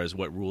as far as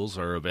what rules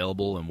are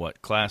available and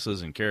what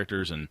classes and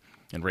characters and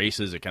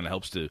races. It kind of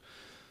helps to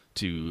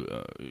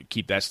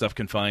keep that stuff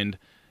confined.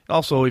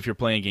 Also, if you're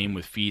playing a game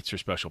with feats or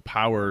special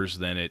powers,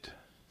 then if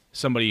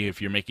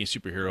you're making a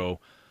superhero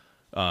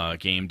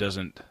game,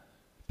 doesn't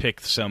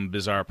pick some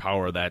bizarre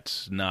power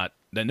that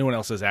no one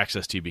else has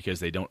access to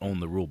because they don't own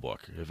the rule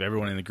book. If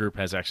everyone in the group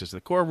has access to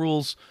the core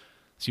rules,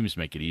 it seems to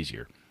make it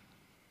easier.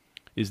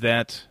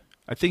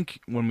 I think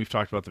when we've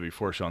talked about that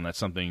before, Sean, that's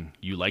something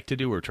you like to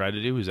do or try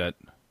to do. Is that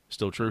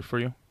still true for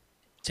you?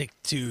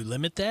 To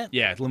limit that?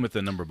 Yeah, limit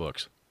the number of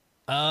books.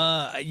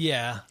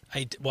 Yeah.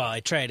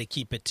 I try to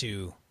keep it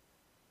to,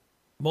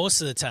 most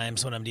of the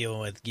times when I'm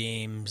dealing with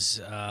games,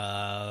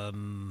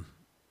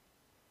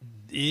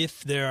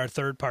 if there are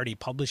third-party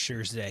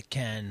publishers that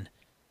can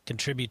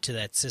contribute to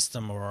that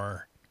system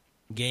or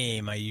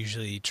game, I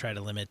usually try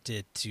to limit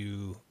it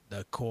to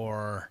the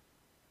core,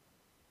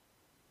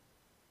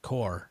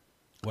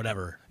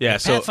 whatever. Yeah,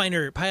 so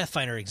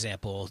Pathfinder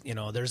example, you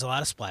know, there's a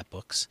lot of splat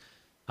books,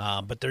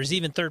 but there's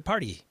even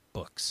third-party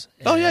books.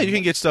 Oh, yeah, you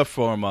can get stuff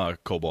from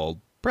Kobold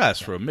Press,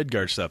 from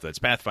Midgard stuff that's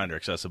Pathfinder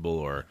accessible,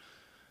 or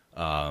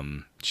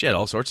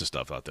all sorts of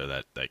stuff out there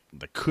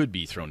that could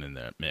be thrown in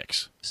the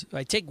mix. So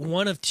I take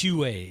one of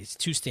two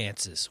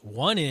stances.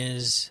 One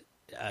is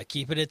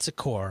keep it at its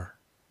core,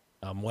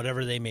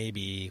 whatever they may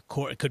be.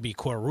 Core, it could be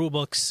core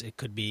rulebooks. It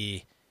could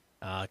be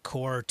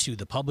core to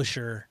the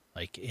publisher.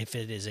 Like if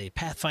it is a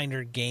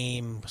Pathfinder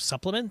game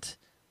supplement,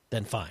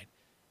 then fine.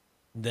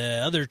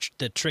 The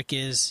trick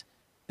is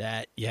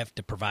that you have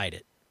to provide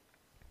it,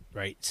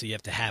 right? So you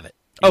have to have it.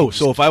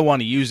 So if I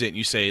want to use it and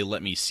you say,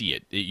 let me see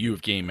it, you,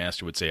 if Game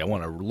Master, would say, I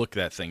want to look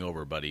that thing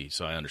over, buddy,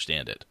 so I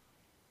understand it.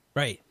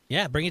 Right.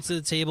 Yeah, bring it to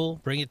the table,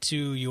 bring it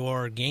to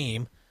your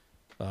game,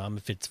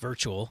 if it's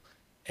virtual,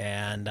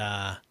 and,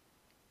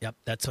 yep,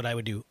 that's what I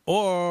would do.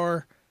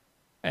 Or,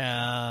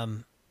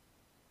 those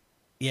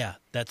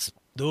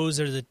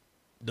are the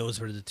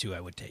two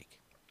I would take.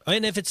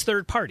 And if it's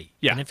third party.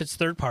 Yeah. And if it's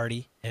third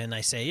party, and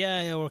I say,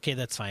 yeah, okay,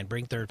 that's fine,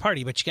 bring third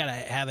party, but you got to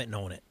have it and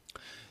own it.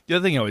 The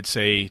other thing I would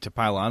say to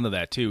pile onto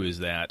that, too, is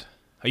that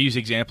I use the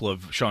example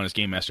of Sean as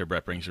Game Master,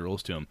 Brett brings the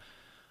rules to him.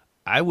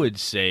 I would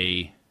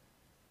say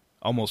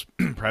almost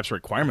perhaps a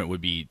requirement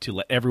would be to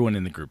let everyone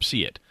in the group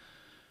see it.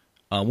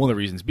 One of the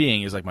reasons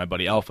being is, like, my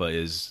buddy Alpha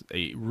is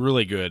a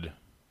really good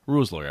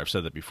rules lawyer. I've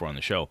said that before on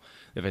the show.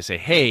 If I say,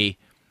 hey,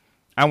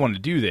 I want to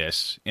do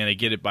this, and I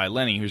get it by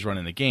Lenny, who's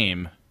running the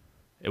game,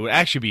 it would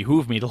actually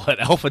behoove me to let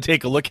Alpha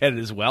take a look at it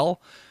as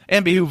well,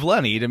 and behoove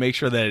Lenny to make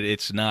sure that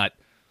it's not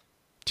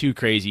too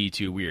crazy,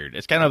 too weird.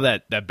 It's kind of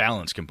that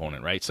balance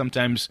component, right?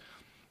 Sometimes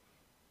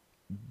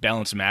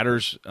balance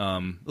matters.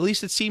 At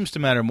least it seems to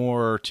matter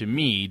more to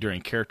me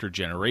during character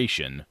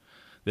generation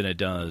than it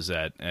does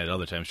at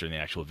other times during the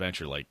actual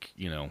adventure. Like,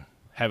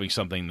 having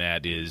something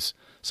that is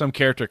some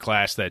character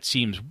class that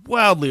seems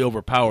wildly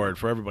overpowered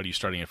for everybody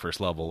starting at first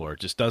level, or it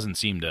just doesn't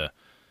seem to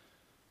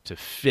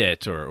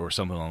fit, or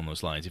something along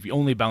those lines. If you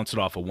only bounce it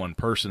off of one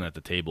person at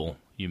the table,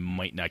 you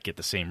might not get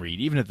the same read.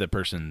 Even if the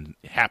person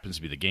happens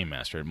to be the game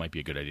master, it might be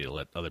a good idea to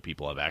let other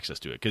people have access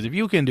to it. Because if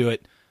you can do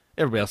it,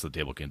 everybody else at the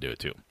table can do it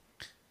too.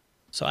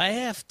 So I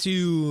have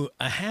to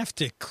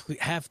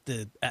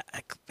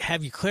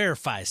have you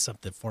clarify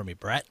something for me,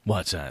 Brett.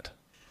 What's that?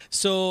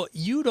 So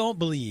you don't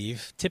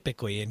believe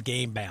typically in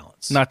game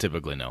balance? Not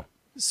typically, no.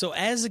 So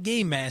as a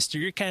game master,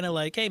 you're kind of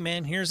like, hey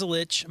man, here's a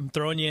lich. I'm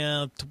throwing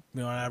you,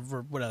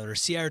 whatever,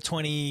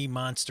 CR20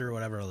 monster,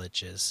 whatever a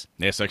lich is.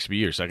 Yes, XP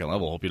your second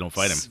level. Hope you don't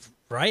fight him.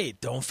 Right,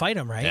 don't fight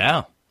him, right?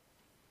 Yeah.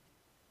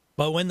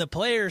 But when the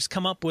players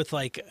come up with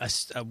like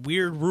a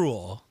weird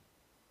rule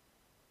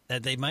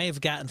that they might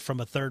have gotten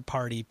from a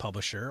third-party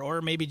publisher,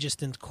 or maybe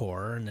just in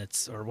core,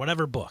 or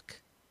whatever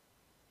book,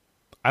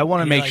 I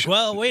want to make like, sure.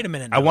 Well, wait a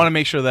minute. I want to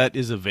make sure that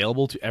is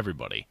available to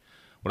everybody.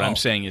 What I'm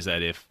saying is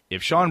that if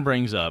Sean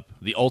brings up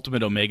the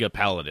Ultimate Omega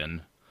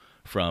Paladin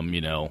from,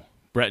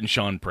 Brett and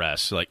Sean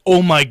Press, like,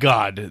 oh my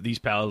God, these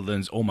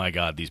paladins, oh my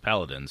God, these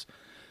paladins.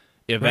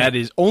 If that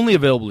is only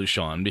available to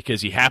Sean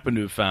because he happened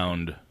to have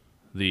found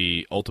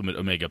the Ultimate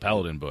Omega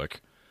Paladin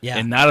book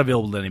and not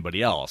available to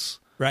anybody else,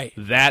 right?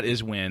 That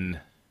is when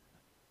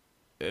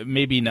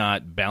maybe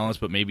not balance,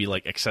 but maybe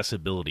like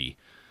accessibility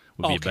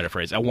would be a better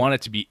phrase. I want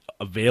it to be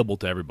available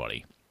to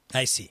everybody.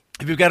 I see.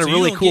 If you've got a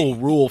really cool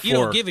rule for... You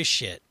don't give a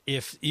shit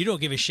if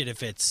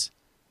it's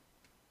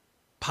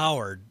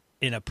powered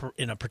in a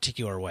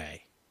particular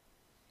way.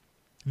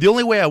 The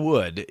only way I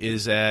would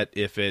is that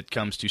if it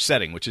comes to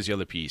setting, which is the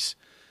other piece,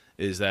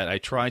 is that I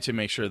try to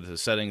make sure that the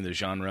setting, the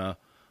genre,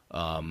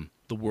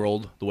 the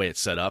world, the way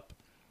it's set up,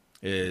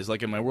 is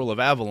like in my World of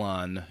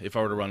Avalon, if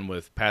I were to run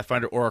with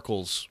Pathfinder,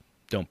 oracles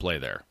don't play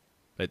there.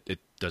 It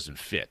doesn't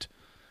fit,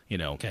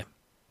 Okay.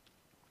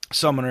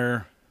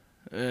 Summoner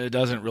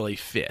doesn't really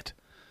fit.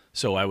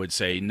 So I would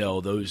say,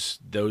 no,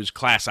 those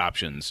class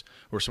options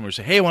where someone would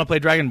say, hey, I want to play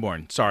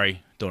Dragonborn.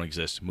 Sorry, don't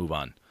exist. Move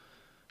on.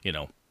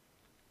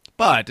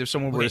 But if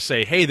someone were to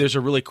say, hey, there's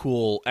a really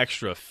cool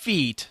extra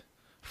feat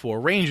for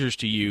rangers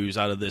to use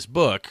out of this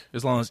book,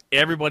 as long as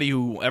everybody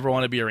who ever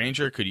wanted to be a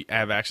ranger could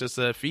have access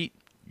to that feat,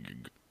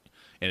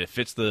 and it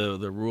fits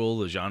the rule,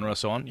 the genre,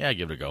 so on, yeah,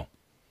 give it a go.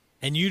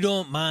 And you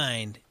don't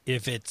mind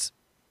if it's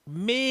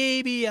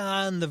maybe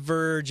on the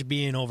verge of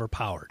being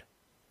overpowered?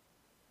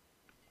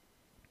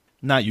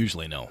 Not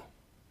usually, no.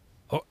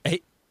 Oh,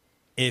 hey,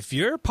 if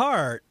you're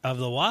part of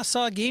the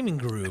Wausau Gaming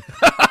Group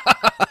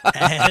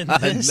and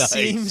this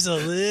seems a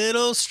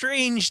little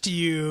strange to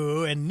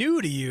you and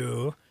new to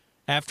you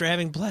after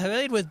having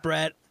played with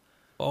Brett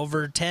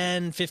over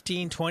 10,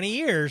 15, 20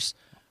 years,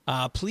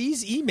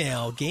 please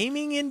email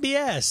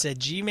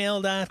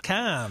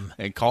gaminginbs@gmail.com.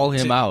 And call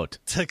him out.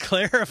 To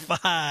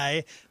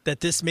clarify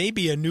that this may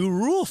be a new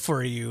rule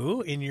for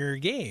you in your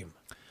game.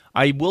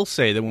 I will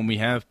say that when we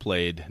have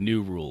played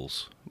new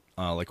rules,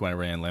 like when I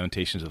ran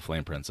Lamentations of the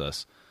Flame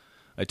Princess,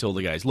 I told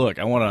the guys, look,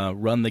 I want to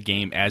run the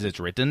game as it's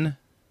written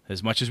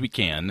as much as we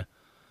can.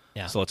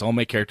 Yeah. So let's all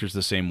make characters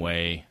the same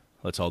way.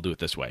 Let's all do it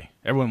this way.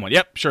 Everyone went,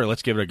 yep, sure,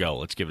 let's give it a go.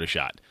 Let's give it a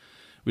shot.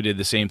 We did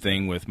the same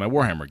thing with my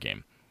Warhammer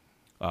game.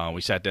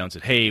 We sat down and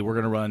said, hey, we're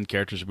going to run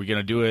characters. Are we going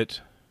to do it?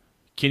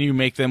 Can you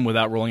make them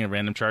without rolling in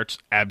random charts?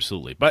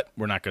 Absolutely. But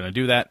we're not going to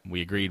do that.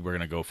 We agreed we're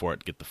going to go for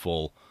it, get the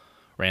full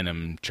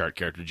random chart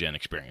character gen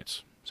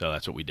experience. So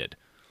that's what we did.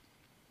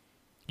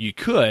 You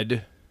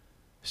could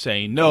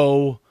say,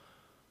 no,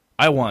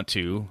 I want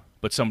to,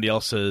 but somebody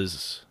else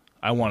says,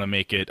 I want to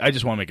make it, I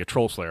just want to make a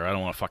Troll Slayer. I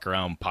don't want to fuck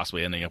around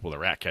possibly ending up with a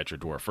Rat Catcher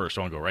dwarf first.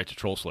 I want to go right to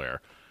Troll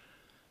Slayer.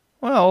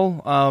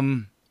 Well,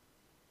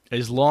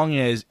 as long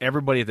as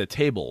everybody at the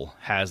table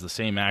has the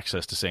same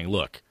access to saying,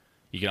 look,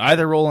 you can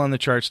either roll on the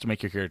charts to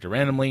make your character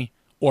randomly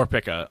or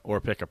pick a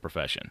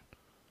profession.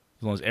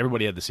 As long as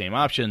everybody had the same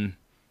option,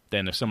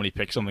 then if somebody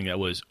picked something that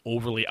was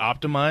overly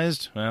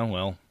optimized,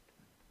 well,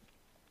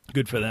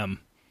 good for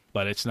them.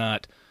 But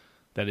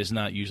that is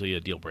not usually a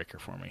deal breaker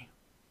for me.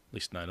 At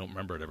least I don't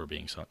remember it ever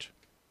being such.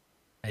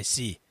 I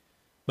see.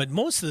 But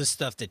most of the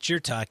stuff that you're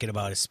talking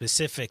about is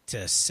specific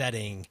to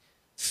setting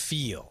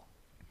feel.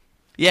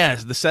 Yeah,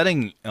 the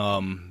setting,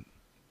 the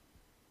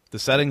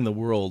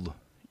world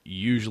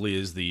usually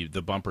is the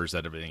bumpers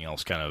that everything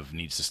else kind of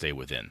needs to stay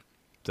within.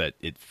 That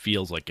it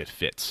feels like it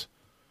fits.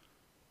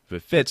 If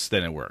it fits,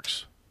 then it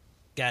works.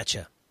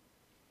 Gotcha.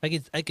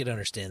 I could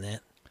understand that.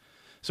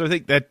 So I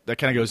think that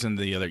kind of goes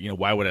into the other,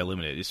 why would I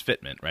limit it? It's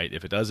fitment, right?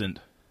 If it doesn't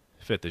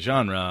fit the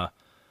genre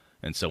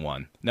and so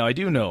on. Now, I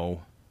do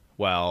know,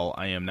 while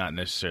I am not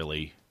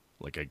necessarily,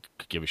 like I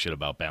could give a shit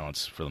about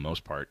balance for the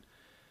most part,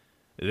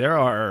 there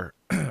are,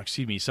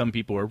 excuse me, some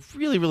people who are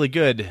really, really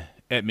good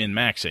at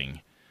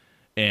min-maxing,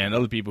 and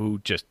other people who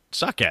just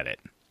suck at it.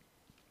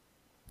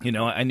 You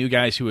know, I knew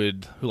guys who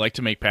like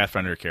to make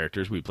Pathfinder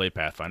characters. We play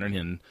Pathfinder,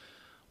 and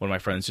one of my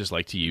friends just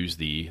liked to use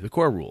the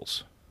core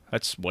rules.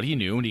 That's what he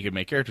knew, and he could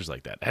make characters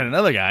like that. I had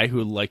another guy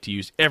who liked to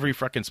use every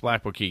fucking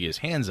splat book he could get his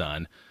hands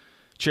on,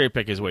 cherry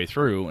pick his way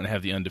through, and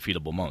have the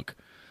undefeatable monk.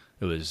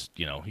 It was,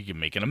 you know, he could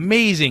make an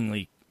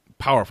amazingly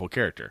powerful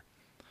character.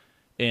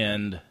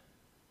 And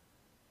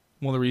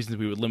one of the reasons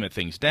we would limit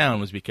things down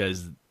was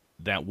because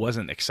that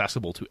wasn't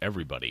accessible to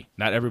everybody.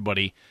 Not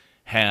everybody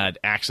had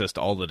access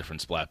to all the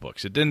different splat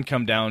books. It didn't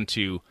come down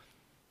to,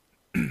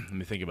 let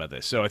me think about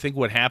this. So I think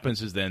what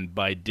happens is then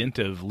by dint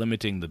of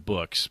limiting the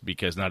books,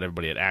 because not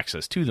everybody had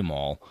access to them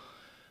all,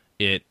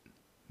 it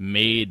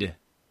made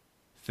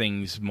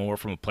things more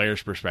from a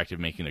player's perspective,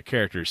 making their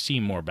characters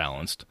seem more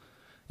balanced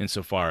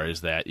insofar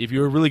as that if you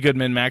were a really good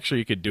min-maxer,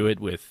 you could do it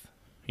with,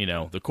 you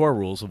know, the core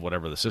rules of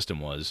whatever the system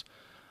was.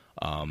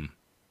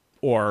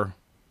 Or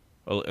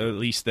at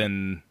least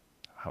then,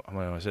 how am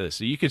I going to say this?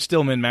 So you could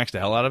still min-max the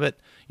hell out of it.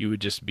 You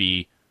would just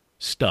be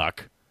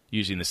stuck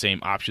using the same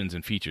options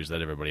and features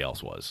that everybody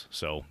else was.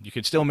 So you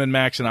could still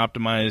min-max and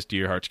optimize to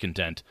your heart's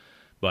content,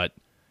 but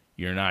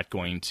you're not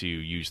going to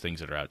use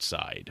things that are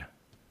outside.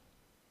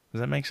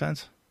 Does that make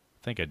sense?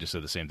 I think I just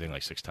said the same thing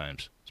like 6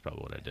 times. That's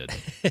probably what I did.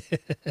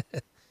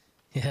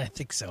 Yeah, I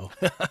think so.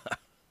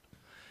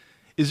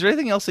 Is there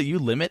anything else that you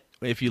limit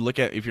if you're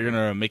going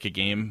to make a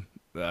game?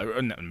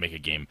 Not make a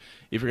game.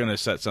 If you're going to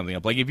set something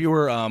up, like if you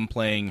were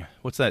playing,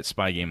 what's that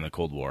spy game in the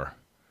Cold War?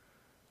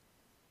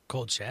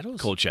 Cold Shadows?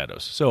 Cold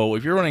Shadows. So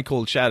if you're running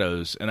Cold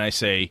Shadows, and I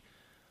say,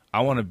 I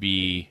want to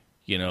be,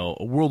 you know,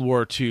 a World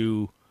War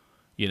II,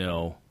 you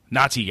know,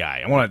 Nazi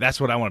guy.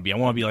 That's what I want to be. I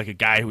want to be like a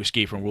guy who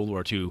escaped from World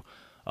War II,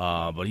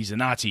 but he's a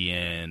Nazi,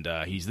 and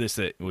he's this,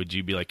 that. Would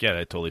you be like, yeah,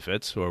 that totally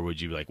fits? Or would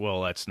you be like,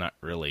 well, that's not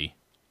really.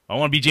 I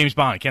want to be James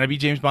Bond. Can I be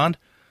James Bond?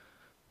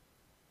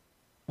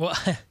 Well,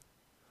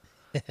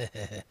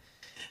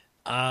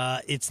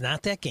 it's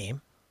not that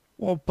game.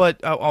 Well, but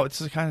it's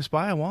the kind of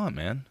spy I want,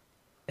 man.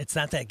 It's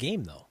not that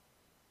game, though.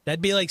 That'd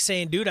be like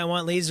saying, dude, I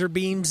want laser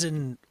beams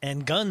and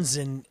guns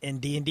in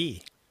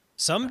D&D.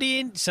 Some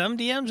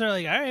DMs are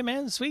like, all right,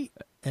 man, sweet.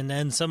 And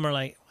then some are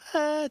like,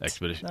 what?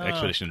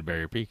 Expedition to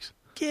Barrier Peaks.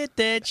 Get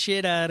that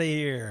shit out of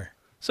here.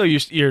 So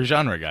you're a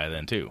genre guy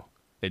then, too.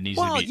 It needs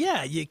to be.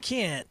 Yeah, you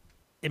can't.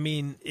 I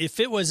mean, if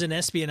it was an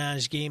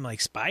espionage game like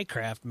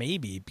Spycraft,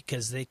 maybe,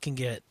 because they can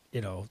get,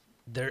 you know,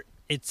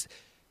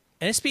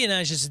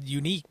 espionage is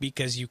unique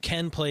because you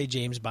can play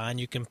James Bond,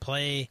 you can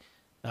play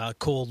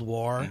Cold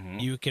War,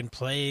 you can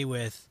play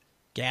with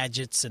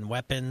gadgets and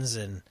weapons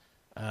and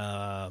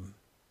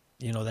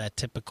you know, that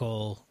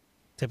typical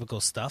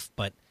stuff,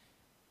 but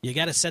you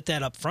got to set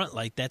that up front,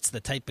 like that's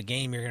the type of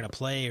game you're going to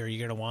play or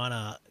you're going to want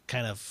to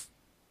kind of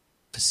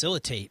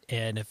facilitate.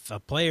 And if a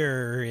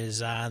player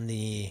is on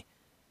the,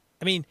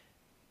 I mean,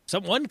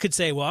 someone could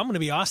say, well, I'm going to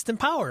be Austin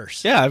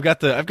Powers. Yeah, I've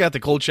got the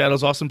Cold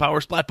Shadows Austin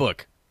Powers splat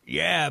book.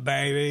 Yeah,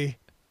 baby.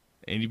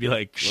 And you'd be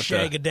like,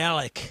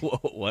 Shagadelic.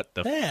 What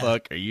the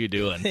fuck are you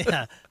doing?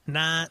 Yeah,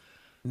 not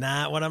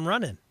what I'm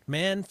running.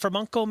 Man from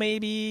U.N.C.L.E.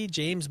 maybe,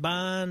 James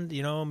Bond,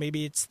 you know,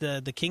 maybe it's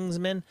the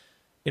Kingsman.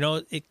 You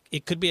know,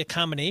 it could be a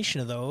combination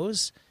of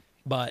those,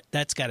 but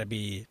that's got to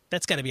be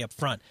up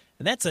front.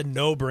 And that's a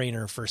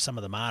no-brainer for some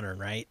of the modern,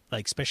 right?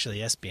 Like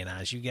especially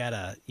espionage. You got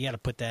to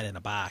put that in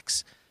a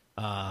box.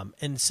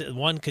 And so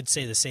one could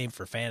say the same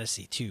for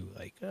fantasy too.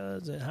 Like,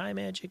 is it high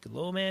magic,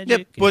 low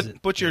magic?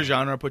 Yep, put your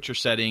genre, put your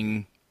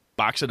setting,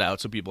 box it out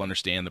so people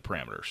understand the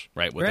parameters,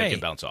 right? What they can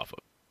bounce off of.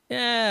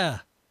 Yeah.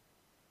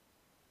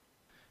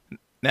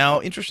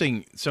 Now,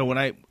 interesting. So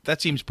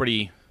that seems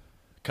pretty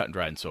cut and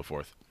dried and so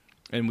forth.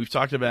 And we've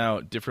talked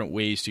about different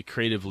ways to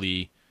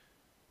creatively,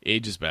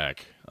 ages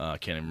back,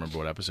 can't even remember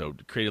what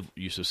episode, creative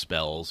use of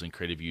spells and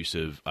creative use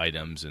of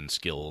items and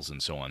skills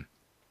and so on.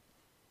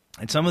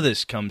 And some of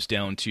this comes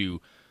down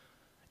to,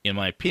 in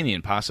my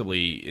opinion,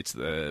 possibly it's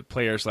the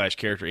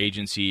player/character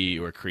agency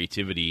or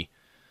creativity.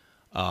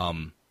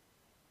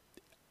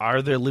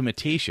 Are there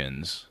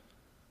limitations,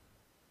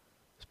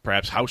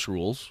 perhaps house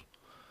rules,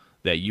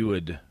 that you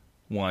would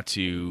want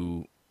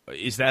to...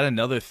 Is that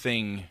another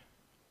thing,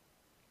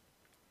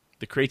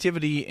 the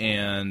creativity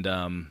and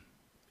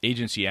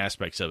agency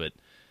aspects of it,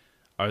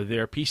 are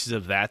there pieces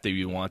of that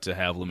you want to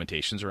have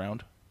limitations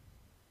around?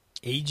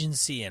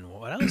 Agency and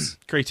what else?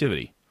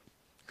 Creativity.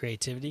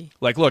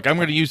 Like, look, I'm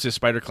going to use this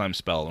spider climb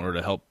spell in order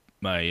to help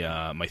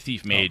my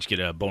thief mage get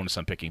a bonus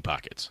on picking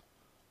pockets.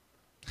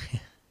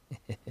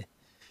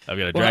 I've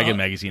got a Dragon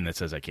magazine that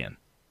says I can.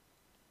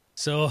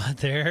 So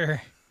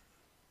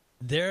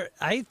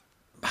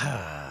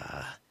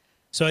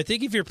so I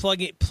think if you're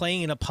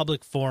playing in a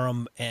public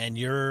forum and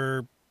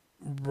you're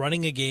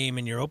running a game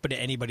and you're open to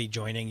anybody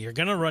joining, you're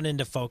going to run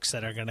into folks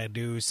that are going to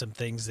do some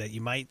things that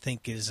you might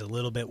think is a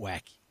little bit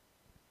wacky.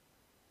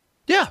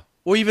 Yeah.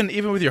 Well, even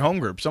with your home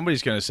group,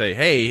 somebody's going to say,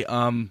 hey,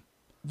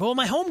 Well,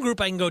 my home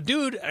group, I can go,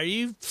 dude, are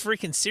you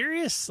freaking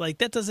serious? Like,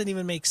 that doesn't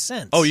even make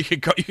sense. Oh, you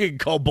can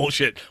call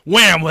bullshit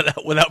wham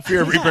without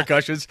fear of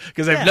repercussions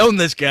because I've known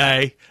this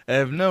guy.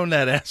 I've known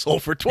that asshole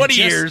for 20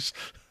 years.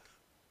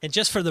 And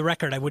just for the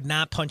record, I would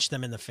not punch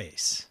them in the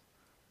face.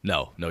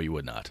 No, you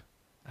would not.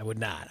 I would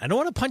not. I don't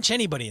want to punch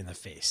anybody in the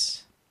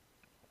face.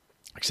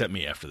 Except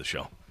me after the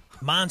show.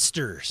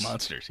 Monsters,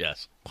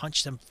 yes.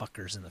 Punch them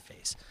fuckers in the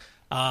face.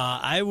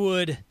 I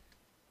would...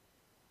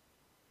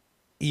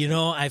 You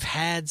know, I've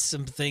had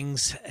some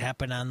things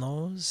happen on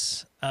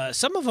those.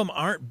 Some of them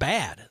aren't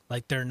bad.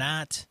 Like, they're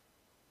not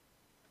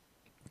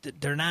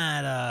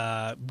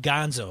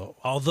gonzo.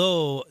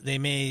 Although they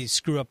may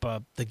screw up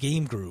the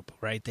game group,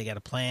 right? They got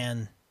a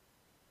plan.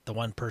 The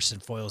one person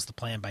foils the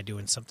plan by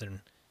doing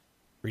something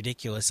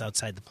ridiculous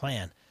outside the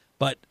plan.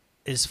 But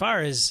as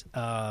far as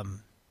I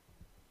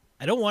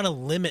don't want to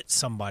limit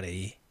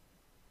somebody.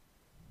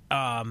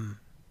 And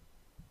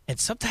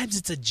sometimes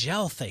it's a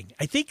gel thing.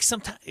 I think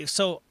sometimes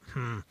so.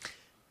 I'm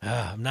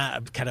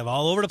kind of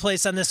all over the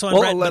place on this one.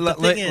 Well, Brett,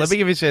 let me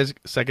give you a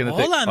second to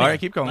think. Hold on, all right,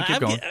 keep going.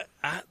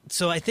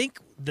 So I think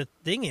the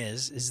thing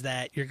is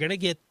that you're going to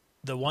get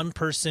the one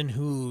person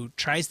who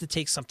tries to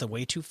take something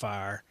way too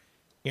far.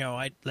 You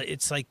know,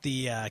 it's like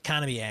the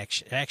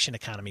action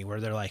economy,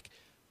 where they're like,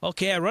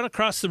 okay, I run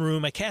across the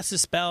room, I cast a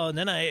spell, and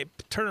then I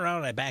turn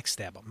around and I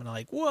backstab them. And I'm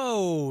like,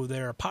 whoa,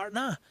 they're a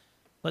partner.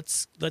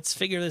 Let's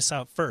figure this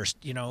out first.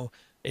 You know,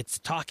 it's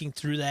talking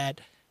through that,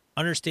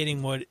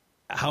 understanding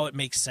how it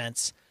makes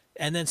sense.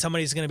 And then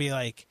somebody's going to be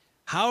like,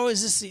 how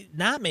does this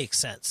not make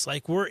sense?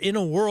 Like, we're in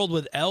a world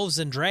with elves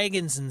and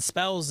dragons and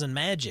spells and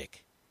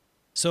magic.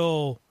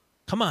 So,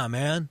 come on,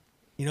 man.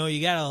 You know, you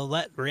got to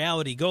let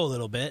reality go a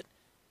little bit,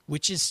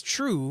 which is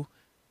true,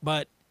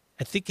 but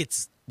I think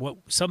it's what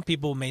some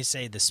people may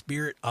say the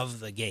spirit of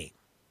the game.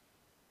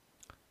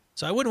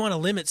 So I wouldn't want to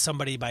limit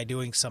somebody by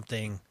doing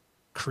something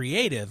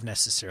creative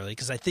necessarily,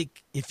 because I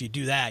think if you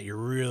do that, you're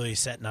really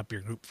setting up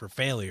your group for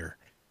failure.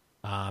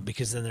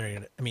 Because then they're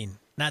going to, I mean,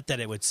 not that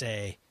it would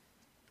say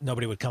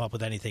nobody would come up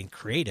with anything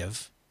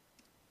creative,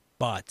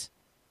 but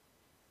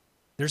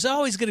there's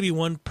always going to be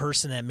one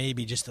person that may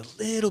be just a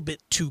little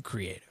bit too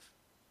creative.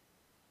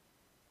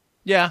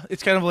 Yeah,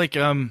 it's kind of like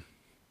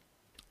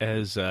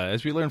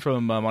as we learned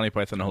from Monty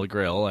Python and the Holy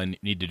Grail, I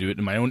need to do it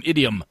in my own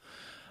idiom.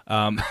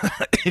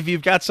 If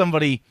you've got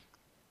somebody,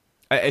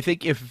 I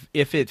think if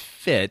it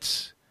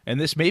fits, and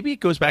this maybe it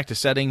goes back to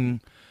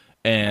setting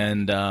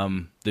and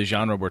the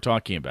genre we're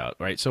talking about,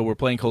 right? So we're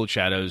playing Cold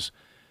Shadows,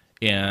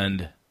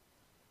 and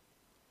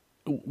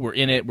we're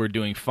in it, we're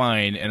doing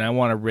fine, and I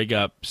want to rig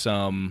up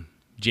some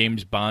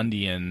James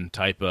Bondian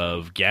type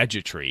of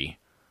gadgetry,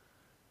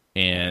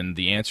 and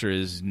the answer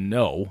is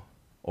no.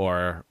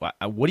 Or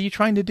what are you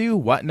trying to do?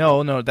 What?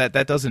 No,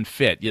 that doesn't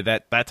fit. Yeah,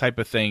 that type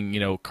of thing. You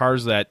know,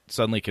 cars that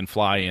suddenly can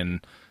fly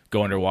and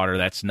go underwater.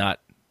 That's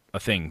not a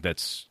thing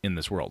that's in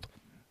this world.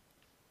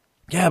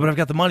 Yeah, but I've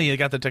got the money, I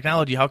got the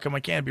technology. How come I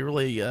can't be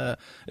really?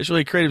 It's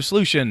really a creative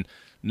solution.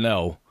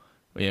 No,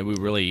 yeah, we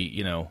really,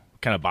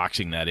 kind of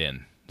boxing that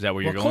in. Is that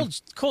where you're going?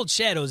 Cold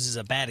Shadows is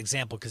a bad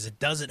example because it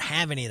doesn't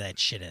have any of that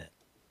shit in it.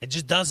 It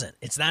just doesn't.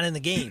 It's not in the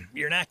game.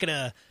 You're not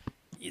gonna.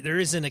 There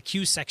isn't a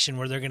queue section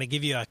where they're going to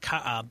give you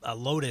a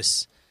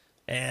Lotus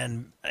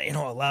and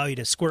allow you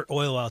to squirt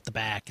oil out the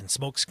back and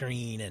smoke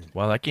screen and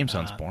that game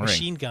sounds boring.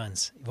 Machine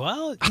guns.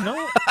 Well,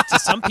 to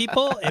some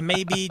people it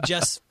may be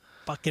just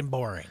fucking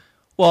boring.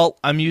 Well,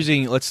 I'm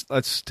using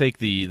let's take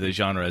the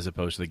genre as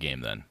opposed to the game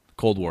then.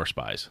 Cold War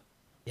spies.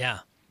 Yeah.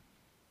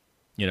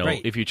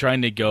 Right. If you're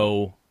trying to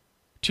go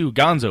too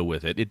gonzo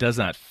with it, it does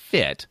not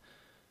fit.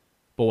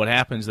 But what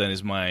happens then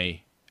is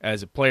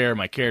as a player,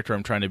 my character,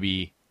 I'm trying to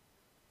be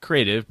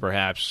creative,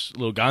 perhaps a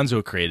little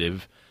gonzo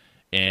creative,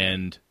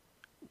 and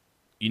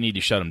you need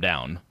to shut them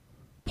down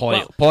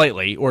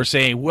politely, or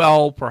saying,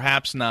 well,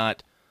 perhaps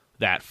not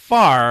that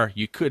far.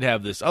 You could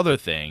have this other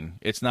thing.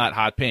 It's not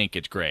hot pink,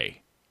 it's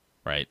gray,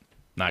 right?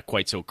 Not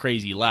quite so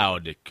crazy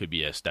loud. It could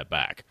be a step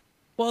back.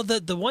 Well,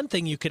 the one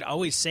thing you could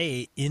always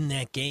say in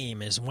that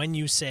game is when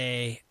you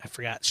say, I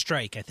forgot,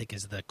 strike, I think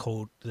is the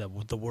code,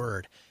 the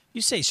word.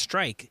 You say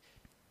strike,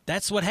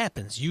 that's what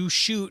happens. You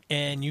shoot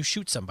and you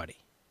shoot somebody.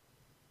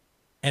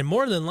 And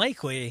more than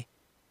likely,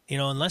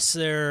 unless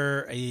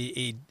they're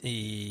a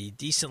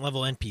decent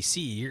level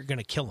NPC, you're going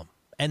to kill them.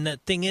 And the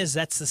thing is,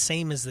 that's the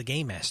same as the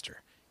Game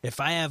Master. If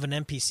I have an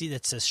NPC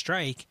that says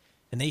strike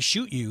and they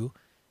shoot you,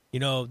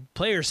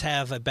 players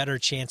have a better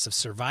chance of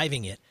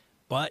surviving it.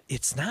 But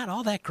it's not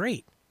all that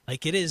great.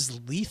 Like, it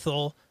is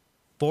lethal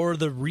for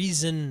the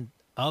reason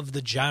of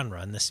the genre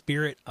and the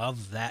spirit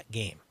of that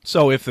game.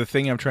 So if the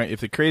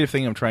creative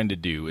thing I'm trying to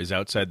do is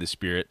outside the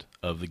spirit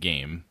of the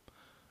game,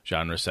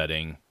 genre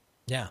setting,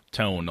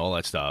 tone, all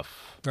that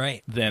stuff,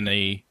 right? Then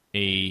a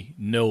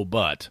no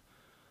but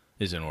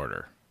is in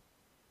order,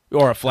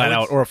 or a flat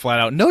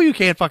out. No, you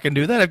can't fucking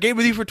do that. I've gamed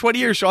with you for 20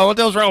 years, Sean. What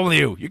the hell's wrong with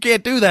you? You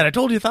can't do that. I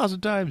told you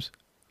 1,000 times.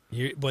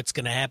 What's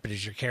going to happen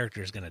is your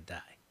character is going to die.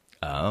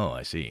 Oh,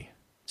 I see.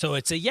 So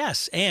it's a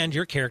yes, and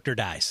your character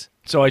dies.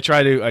 So I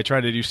try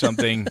to do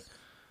something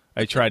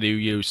I try to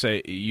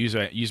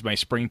use my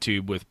spring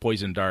tube with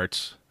poison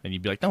darts, and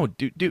you'd be like, no,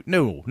 dude,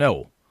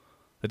 no,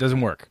 that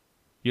doesn't work.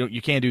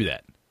 You can't do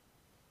that.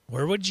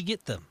 Where would you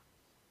get them?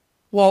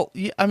 Well,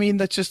 yeah, I mean,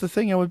 that's just the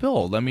thing I would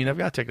build. I mean, I've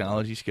got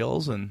technology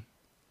skills, and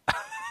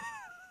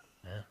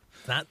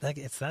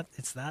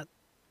It's not.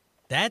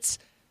 That's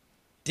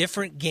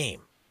different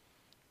game.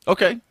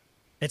 okay,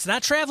 It's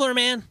not Traveler,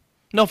 man.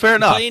 no, fair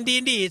enough. Playing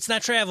D&D, it's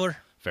not Traveler.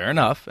 Fair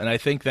enough. And I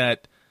think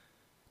that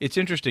it's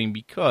interesting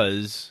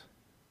because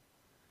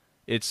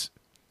it's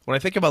when I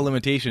think about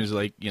limitations,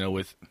 like,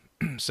 with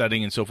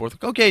setting and so forth,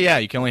 like, okay, yeah,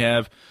 you can only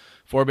have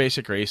 4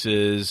 basic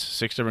races,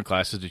 6 different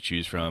classes to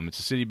choose from. It's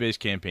a city-based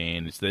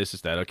campaign. It's this,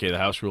 it's that. Okay, the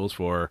house rules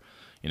for,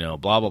 blah,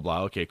 blah,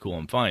 blah. Okay, cool,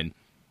 I'm fine.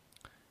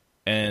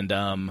 And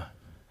I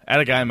had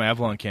a guy in my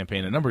Avalon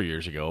campaign a number of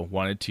years ago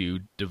wanted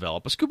to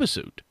develop a scuba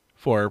suit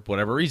for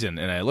whatever reason.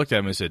 And I looked at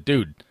him and said,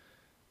 dude,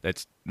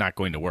 that's not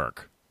going to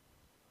work.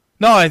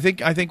 No, I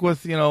think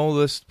with,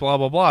 this blah,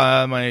 blah,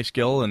 blah, my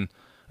skill, and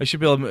I should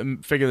be able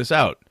to figure this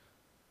out.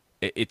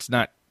 It's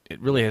not, it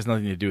really has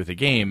nothing to do with the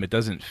game. It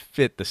doesn't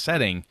fit the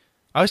setting.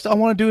 I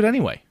want to do it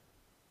anyway.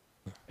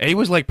 And he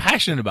was like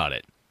passionate about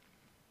it.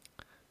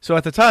 So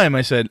at the time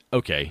I said,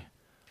 okay.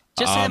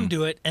 Just have him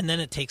do it, and then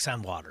it takes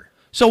on water.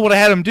 So what I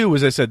had him do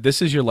was I said,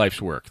 this is your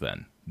life's work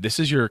then. This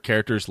is your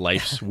character's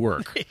life's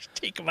work.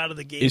 Take him out of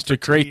the game. Is to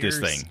create this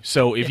thing.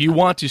 So if you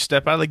want to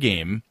step out of the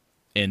game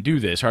and do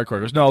this,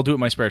 Hardcore goes, no, I'll do it in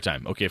my spare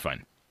time. Okay,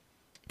 fine.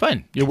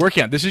 Fine. You're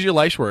working on it. This is your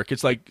life's work.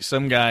 It's like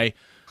some guy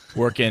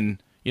working,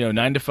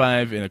 9 to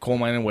 5 in a coal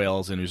mine in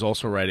Wales, and who's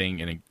also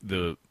writing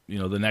the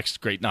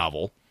next great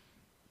novel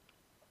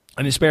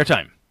in his spare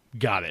time.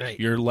 Got it. Right.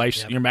 Your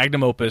life's your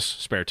magnum opus,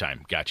 spare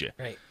time. Gotcha.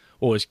 Right.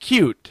 What was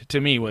cute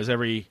to me was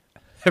every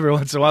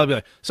once in a while I'd be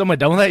like, so am I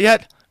done with that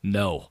yet?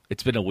 No,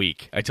 it's been a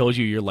week. I told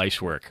you your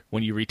life's work.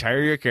 When you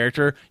retire your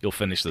character, you'll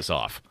finish this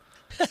off.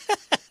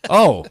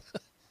 Oh,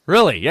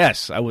 really?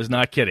 Yes, I was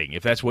not kidding.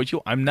 If that's what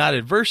I'm not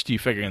adverse to you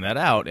figuring that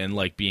out and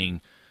like being,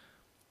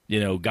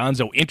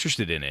 gonzo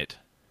interested in it.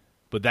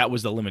 But that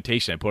was the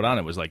limitation I put on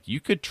it, was like,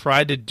 you could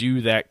try to do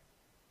that,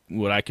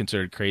 what I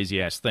considered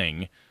crazy ass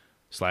thing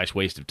 /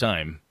 waste of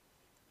time.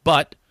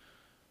 But,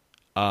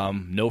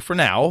 no for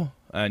now,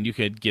 and you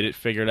could get it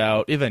figured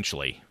out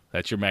eventually.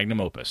 That's your magnum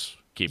opus.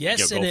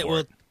 Yes,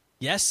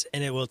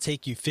 and it will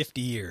take you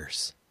 50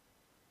 years.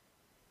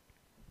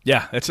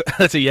 Yeah,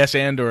 that's a yes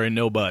and or a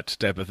no but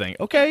type of thing.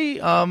 Okay,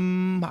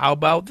 how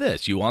about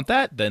this? You want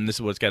that? Then this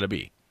is what it's got to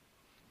be.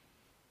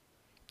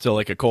 So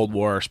like a Cold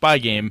War spy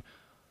game,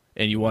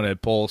 and you want to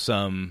pull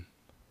some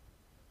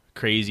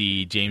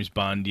crazy James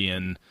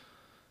Bondian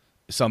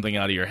something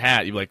out of your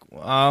hat, you're like,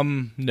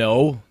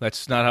 no,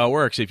 that's not how it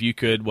works. If you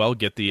could,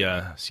 get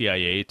the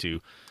CIA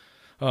to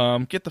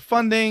get the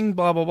funding,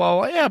 blah, blah,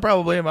 blah. Yeah,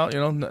 probably about,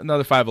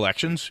 another 5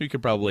 elections. You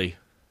could probably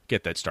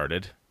get that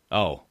started.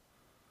 Oh,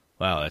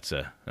 wow, that's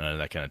that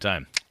kind of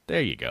time.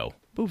 There you go.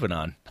 Moving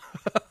on.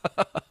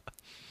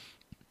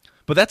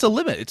 But that's a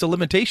limit. It's a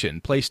limitation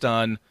placed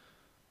on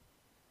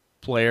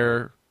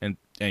player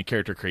and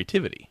character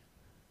creativity.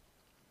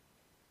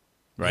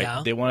 Right?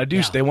 Yeah. They want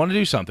to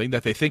do something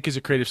that they think is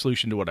a creative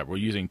solution to whatever. We're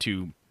using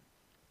 2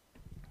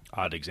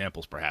 odd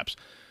examples, perhaps.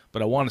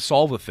 But I want to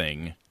solve a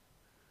thing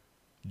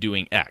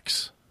doing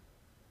X.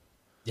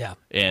 Yeah.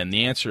 And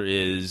the answer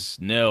is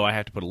no, I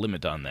have to put a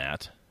limit on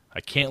that.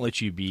 I can't let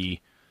you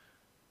be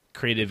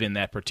creative in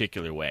that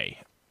particular way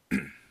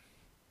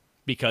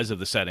because of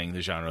the setting,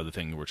 the genre, the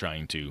thing we're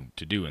trying to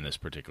do in this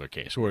particular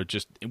case. Or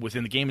just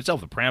within the game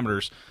itself, the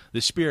parameters,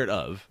 the spirit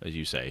of, as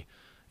you say,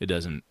 it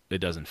doesn't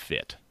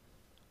fit.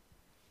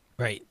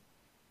 Right.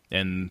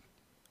 And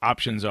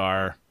options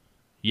are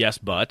yes,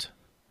 but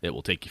it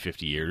will take you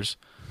 50 years.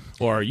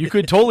 Or you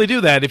could totally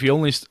do that if you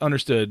only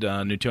understood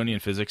Newtonian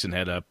physics and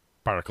had a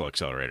particle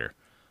accelerator.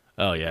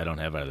 Oh, yeah, I don't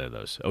have either of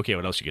those. Okay,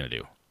 what else are you going to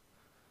do?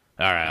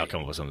 All right, I'll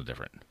come up with something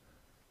different.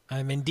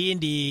 I'm in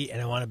D&D,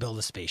 and I want to build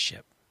a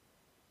spaceship.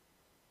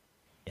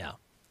 Yeah.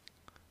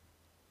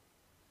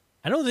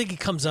 I don't think it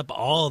comes up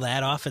all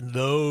that often,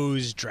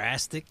 those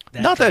drastic.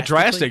 Not that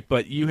drastic,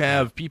 but you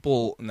have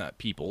people, not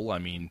people, I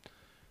mean,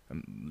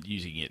 I'm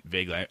using it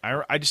vaguely.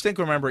 I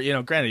distinctly remember,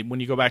 granted,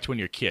 when you go back to when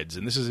you're kids,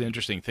 and this is an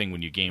interesting thing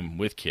when you game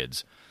with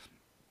kids,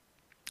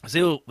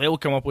 they will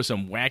come up with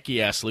some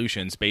wacky-ass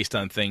solutions based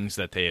on things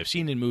that they have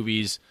seen in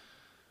movies,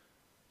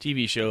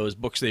 TV shows,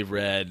 books they've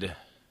read,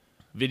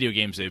 video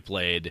games they've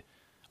played.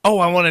 Oh,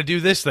 I want to do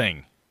this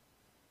thing.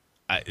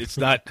 That's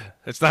not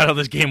how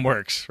this game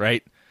works,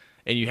 right?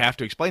 And you have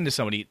to explain to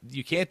somebody,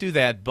 you can't do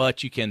that,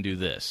 but you can do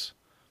this.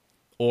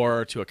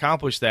 Or to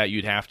accomplish that,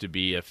 you'd have to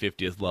be a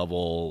 50th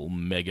level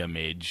mega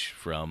mage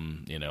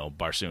from,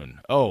 Barsoon.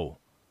 Oh,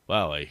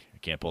 well, I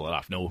can't pull it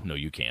off. No,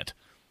 you can't.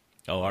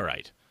 Oh, all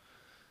right.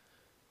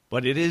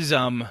 But it is,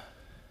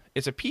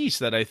 it's a piece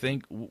that I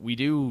think we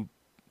do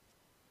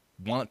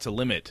want to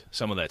limit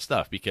some of that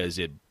stuff because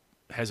it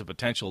has a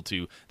potential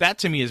to, that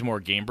to me is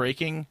more game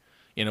breaking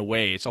in a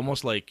way. It's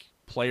almost like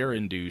player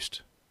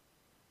induced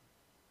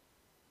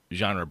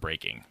genre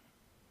breaking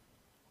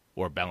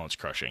or balance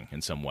crushing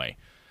in some way.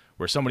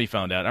 where somebody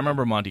found out. I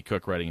remember Monty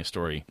Cook writing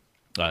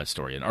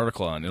an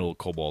article on Old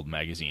Kobold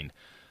magazine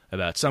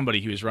about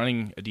somebody who was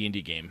running a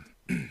D&D game,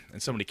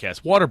 and somebody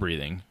cast water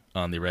breathing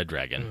on the red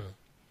dragon.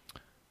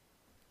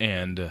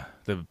 And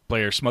the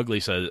player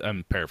smugly says,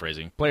 I'm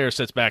paraphrasing, player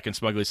sits back and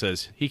smugly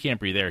says, he can't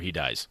breathe air, he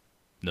dies.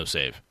 No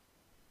save.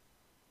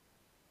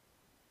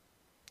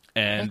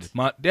 And,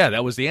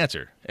 that was the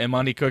answer. And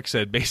Monty Cook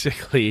said,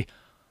 basically,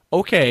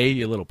 okay,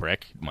 you little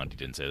prick. Monty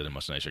didn't say that, a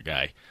much nicer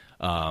guy.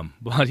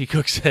 Monty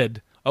Cook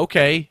said,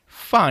 okay,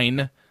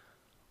 fine.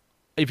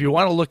 If you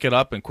want to look it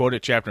up and quote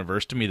it chapter and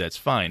verse to me, that's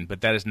fine. But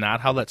that is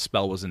not how that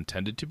spell was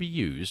intended to be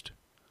used.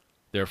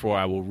 Therefore,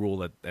 I will rule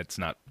that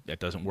that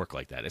doesn't work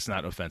like that. It's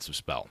not an offensive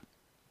spell.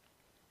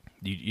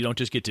 You don't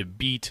just get to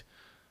beat.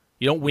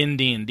 You don't win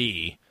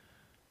D&D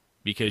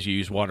because you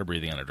use water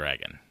breathing on a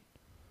dragon.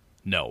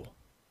 No.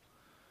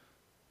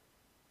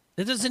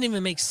 That doesn't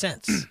even make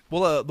sense.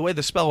 Well, the way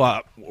the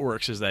spell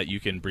works is that you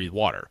can breathe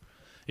water.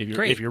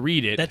 If you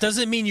read it, that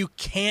doesn't mean you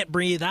can't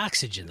breathe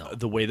oxygen, though.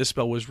 The way the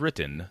spell was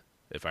written,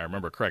 if I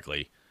remember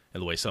correctly,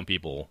 and the way some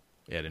people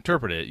had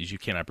interpreted it, is you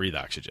cannot breathe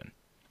oxygen.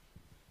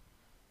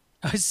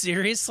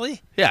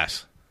 Seriously?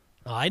 Yes.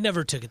 Oh, I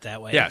never took it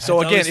that way. Yeah.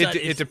 So again,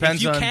 it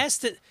depends on.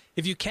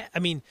 If you cast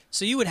it,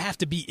 so you would have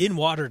to be in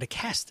water to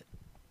cast it,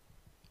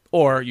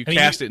 or you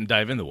cast it and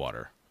dive in the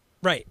water.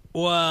 Right.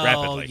 Well,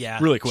 rapidly, yeah,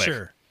 really quick.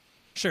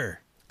 Sure.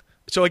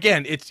 So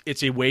again,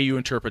 it's a way you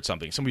interpret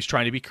something. Somebody's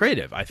trying to be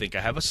creative. I think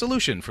I have a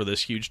solution for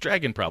this huge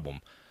dragon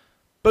problem.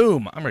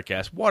 Boom! I'm gonna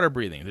cast water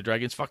breathing. The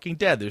dragon's fucking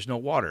dead. There's no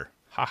water.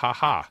 Ha ha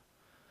ha.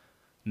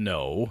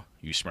 No,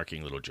 you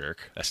smirking little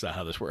jerk. That's not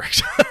how this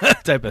works.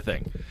 Type of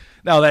thing.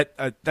 Now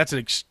that's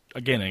an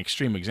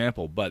extreme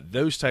example, but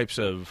those types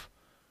of,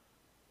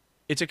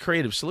 it's a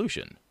creative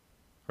solution,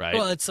 right?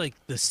 Well, it's like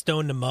the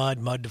stone to mud,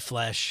 mud to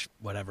flesh,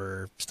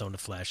 whatever, stone to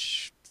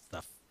flesh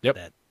stuff. Yep.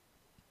 That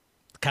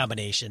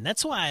combination.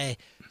 That's why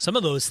some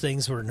of those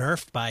things were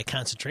nerfed by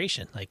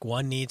concentration. Like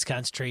one needs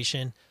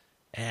concentration,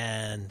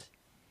 and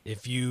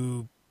if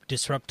you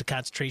disrupt the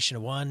concentration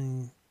of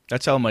one.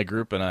 That's how my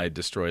group and I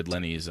destroyed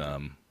Lenny's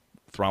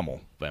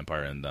Thrommel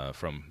vampire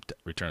from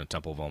Return of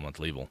Temple of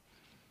Elemental Evil.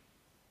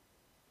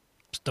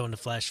 Stone to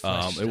flesh.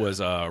 It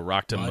was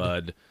rock to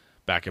mud,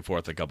 back and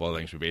forth, a couple of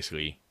things. We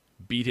basically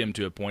beat him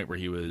to a point where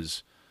he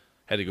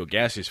had to go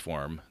gaseous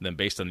form. Then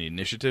based on the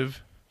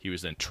initiative, he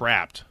was then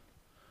trapped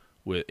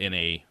in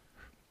a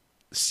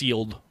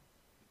sealed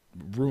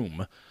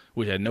room,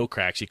 which had no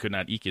cracks. He could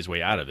not eke his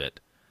way out of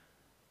it.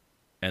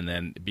 And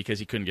then because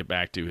he couldn't get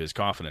back to his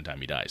coffin in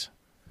time, he dies.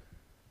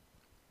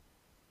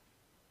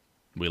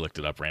 We looked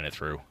it up, ran it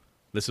through.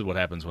 This is what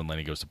happens when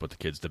Lenny goes to put the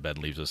kids to bed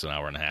and leaves us an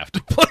hour and a half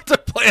to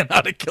plan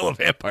how to kill a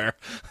vampire.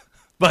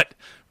 But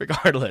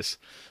regardless,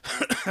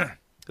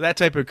 that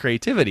type of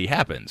creativity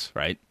happens,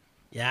 right?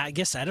 Yeah, I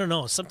guess, I don't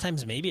know.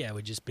 Sometimes maybe I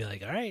would just be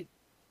like, all right.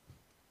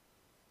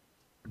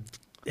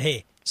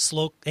 Hey,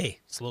 slow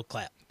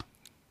clap.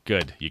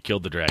 Good. You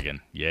killed the dragon.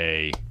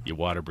 Yay. You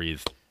water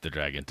breathed the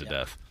dragon to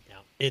death. Yeah.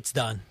 It's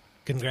done.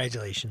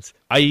 Congratulations.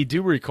 I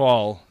do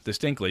recall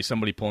distinctly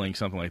somebody pulling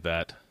something like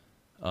that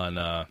on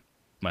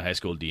my high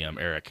school DM,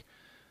 Eric.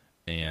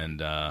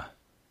 And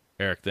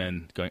Eric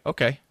then going,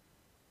 okay,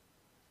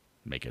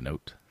 make a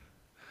note.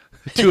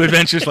 2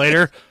 adventures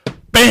later,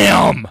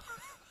 bam!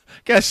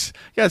 Guess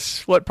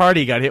what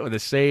party got hit with the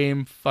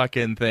same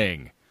fucking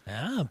thing?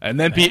 Oh, and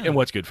then and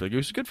what's good for the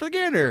goose is good for the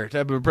gander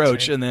type of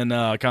approach. Right. And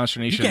then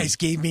consternation. You guys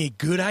gave me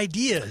good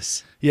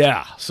ideas.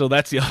 Yeah, so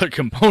that's the other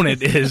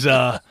component is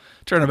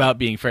turnabout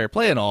being fair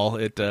play and all.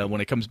 It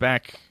when it comes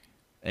back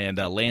and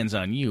lands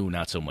on you,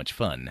 not so much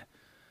fun.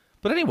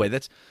 But anyway,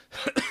 that's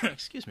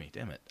excuse me,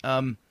 damn it.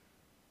 I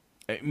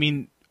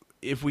mean,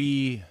 if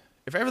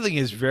everything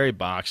is very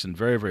boxed and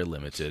very, very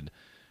limited,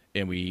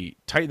 and we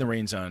tighten the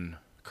reins on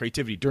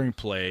creativity during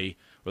play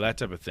or that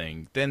type of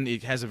thing, then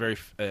it has a very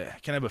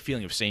can have a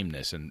feeling of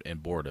sameness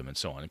and boredom and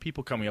so on. And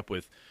people coming up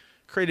with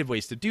creative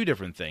ways to do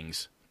different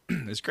things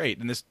is great.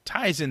 And this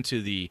ties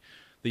into the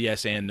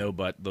yes and no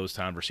but, those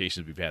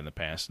conversations we've had in the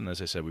past. And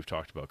as I said, we've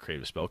talked about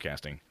creative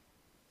spellcasting.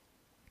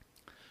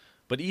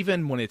 But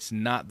even when it's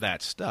not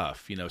that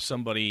stuff,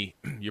 somebody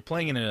you're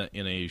playing in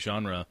a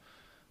genre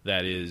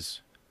that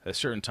is at a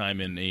certain time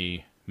in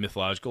a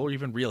mythological or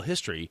even real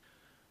history,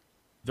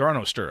 there are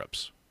no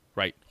stirrups,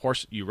 right?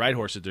 You ride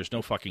horses, there's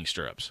no fucking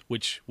stirrups,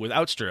 which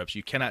without stirrups,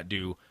 you cannot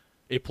do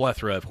a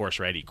plethora of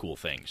horse-ridey cool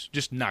things.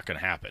 Just not going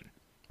to happen,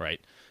 right?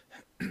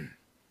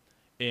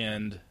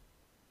 And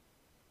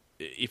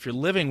if you're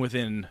living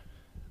within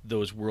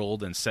those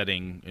world and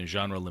setting and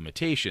genre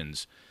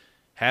limitations,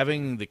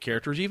 having the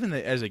characters, even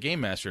as a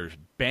game master,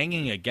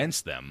 banging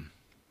against them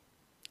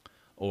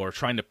or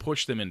trying to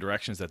push them in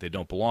directions that they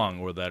don't belong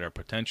or that are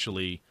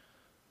potentially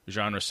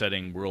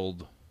genre-setting,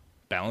 world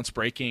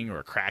balance-breaking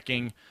or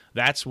cracking,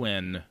 that's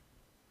when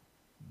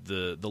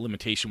the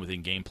limitation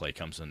within gameplay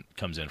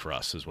comes in for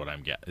us. Is what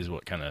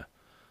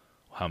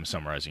how I'm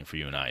summarizing for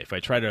you and I. If I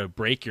try to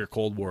break your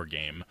Cold War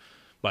game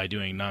by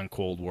doing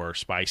non-Cold War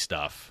spy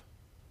stuff,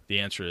 the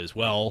answer is,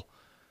 well,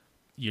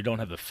 you don't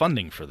have the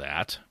funding for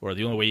that, or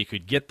the only way you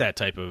could get that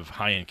type of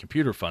high-end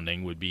computer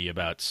funding would be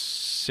about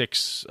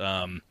 6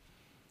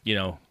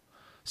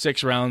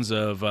 rounds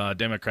of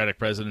Democratic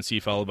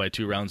presidency followed by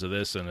 2 rounds of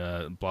this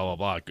and blah, blah,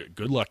 blah.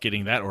 Good luck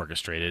getting that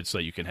orchestrated so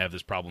that you can have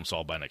this problem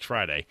solved by next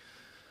Friday.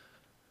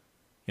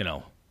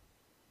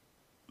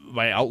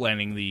 By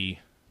outlining the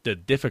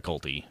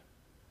difficulty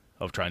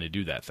of trying to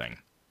do that thing.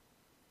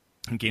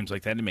 In games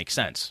like that, it makes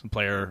sense. The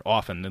player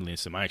often, at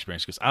least in my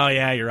experience, goes, oh,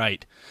 yeah, you're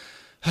right.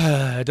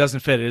 It doesn't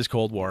fit. It is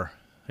Cold War.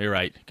 You're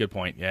right. Good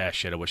point. Yeah,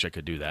 shit, I wish I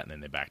could do that. And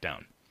then they back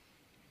down.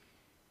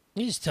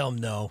 You just tell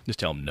them no. Just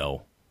tell them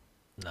no.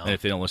 No. And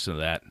if they don't listen to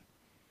that,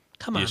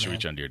 Come on, you just man.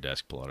 reach under your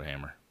desk, pull out a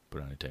hammer, put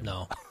it on your table.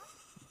 No.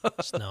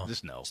 Just no.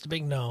 Just no. Just a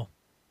big no.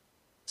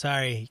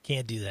 Sorry, you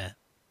can't do that.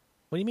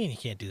 What do you mean you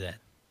can't do that?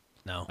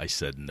 No. I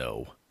said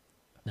no.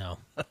 No.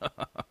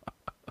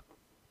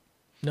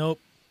 Nope.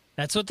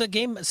 That's what the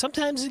game.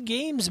 Sometimes in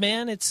games,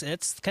 man,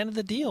 it's kind of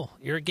the deal.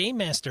 You're a game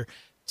master.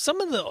 Some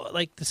of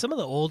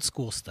the old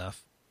school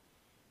stuff,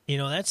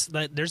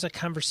 there's a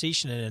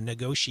conversation and a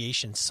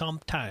negotiation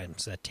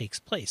sometimes that takes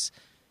place.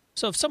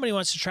 So if somebody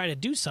wants to try to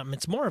do something,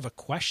 it's more of a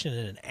question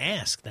and an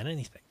ask than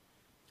anything.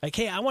 Like,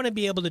 hey, I want to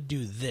be able to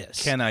do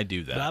this. Can I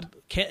do that?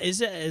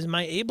 Am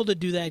I able to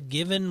do that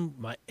given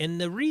my... And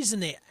the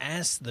reason they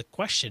ask the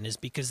question is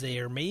because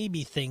there may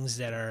be things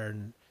that are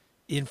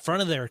in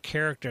front of their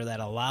character that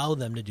allow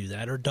them to do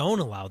that or don't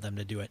allow them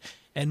to do it.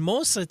 And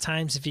most of the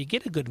times, if you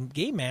get a good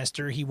game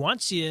master, he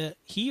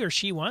or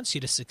she wants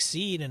you to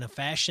succeed in a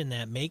fashion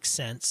that makes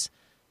sense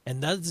and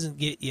doesn't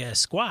get you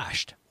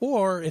squashed.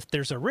 Or if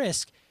there's a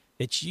risk,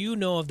 that you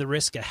know of the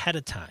risk ahead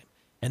of time.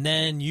 And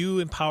then you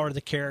empower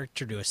the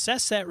character to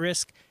assess that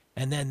risk,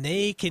 and then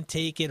they can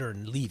take it or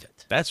leave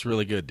it. That's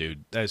really good,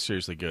 dude. That is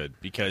seriously good.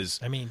 Because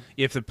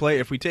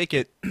if we take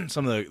it,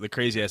 some of the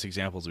crazy-ass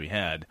examples we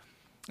had,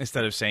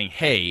 instead of saying,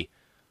 hey,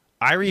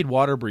 I read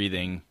water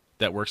breathing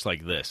that works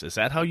like this. Is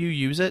that how you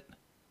use it?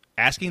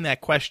 Asking that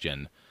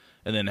question,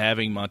 and then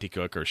having Monty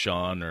Cook or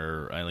Sean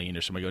or Eileen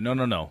or somebody go,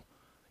 no.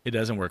 It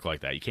doesn't work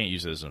like that. You can't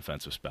use it as an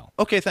offensive spell.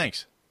 Okay,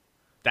 thanks.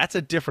 That's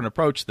a different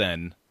approach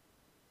than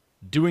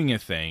doing a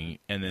thing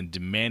and then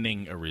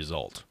demanding a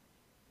result.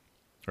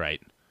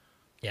 Right?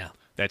 Yeah.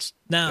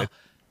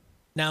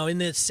 Now, in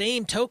the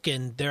same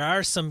token, there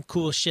are some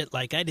cool shit.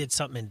 Like I did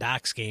something in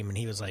Doc's game, and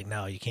he was like,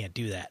 no, you can't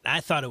do that. I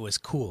thought it was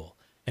cool.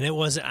 And it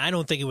wasn't, I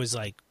don't think it was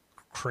like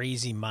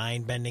crazy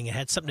mind bending. It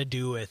had something to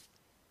do with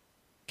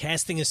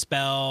casting a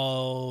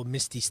spell,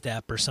 Misty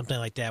Step or something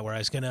like that, where I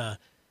was going to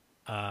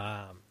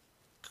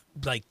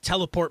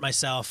teleport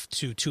myself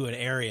to an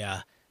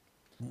area,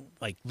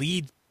 like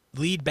lead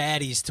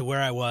baddies to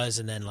where I was,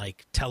 and then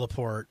like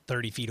teleport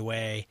 30 feet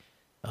away.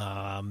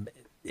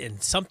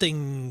 And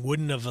something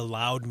wouldn't have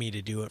allowed me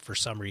to do it for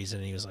some reason.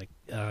 And he was like,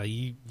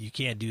 you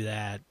can't do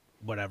that,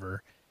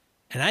 whatever.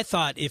 And I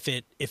thought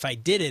if I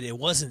did it, it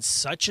wasn't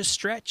such a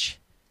stretch.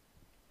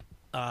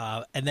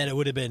 And then it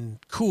would have been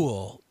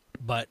cool.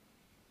 But,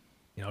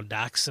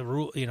 Doc's a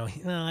rule, I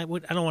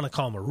don't want to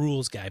call him a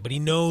rules guy, but he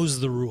knows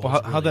the rules.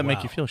 Well, how'd that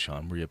make you feel,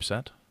 Sean? Were you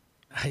upset?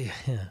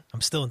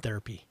 I'm still in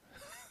therapy.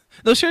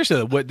 No,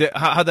 seriously.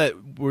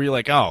 Were you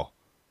like, oh?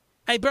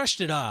 I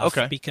brushed it off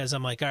okay, because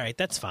I'm like, all right,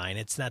 that's fine.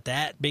 It's not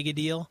that big a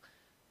deal.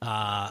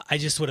 I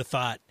just would have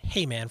thought,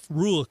 hey, man,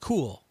 rule of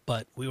cool,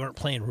 but we weren't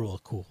playing rule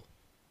of cool.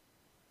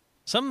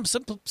 Some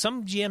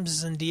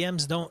GMs and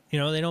DMs don't,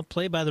 they don't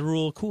play by the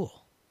rule of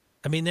cool.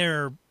 I mean,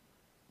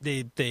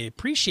 they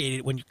appreciate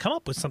it when you come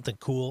up with something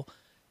cool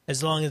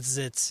as long as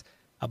it's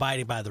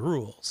abiding by the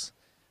rules.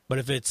 But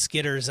if it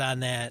skitters on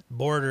that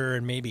border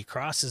and maybe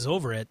crosses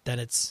over it, then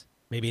it's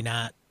maybe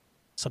not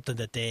something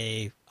that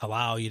they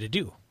allow you to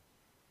do.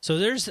 So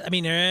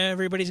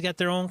everybody's got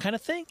their own kind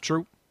of thing.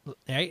 True.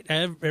 Right?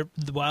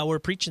 While we're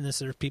preaching this,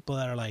 there's people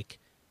that are like,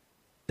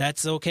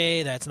 that's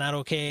okay, that's not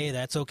okay,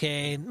 that's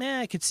okay.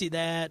 I could see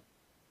that.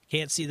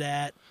 Can't see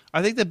that.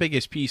 I think the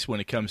biggest piece when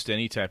it comes to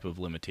any type of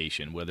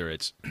limitation, whether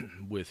it's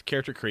with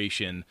character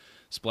creation,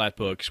 splat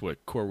books,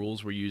 what core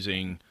rules we're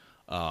using,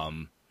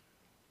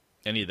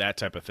 any of that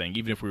type of thing,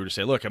 even if we were to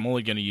say, look, I'm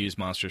only going to use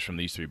monsters from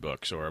these 3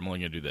 books, or I'm only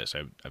going to do this.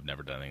 I've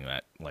never done anything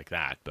like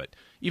that. But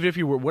even if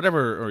you were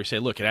whatever, or you say,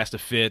 look, it has to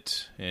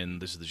fit,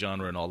 and this is the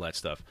genre and all that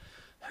stuff.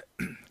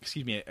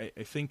 Excuse me,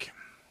 I think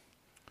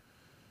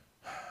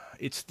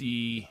it's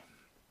the...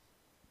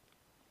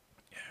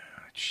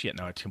 Shit,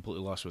 now I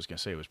completely lost what I was going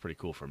to say. It was pretty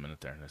cool for a minute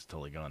there, and it's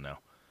totally gone now.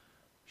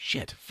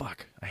 Shit,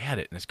 fuck. I had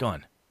it, and it's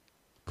gone.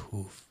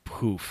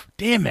 Poof.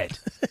 Damn it.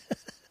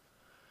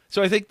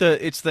 So I think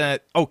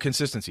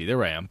consistency.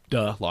 There I am.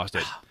 Duh, lost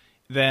it.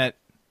 That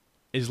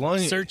as long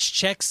as... Search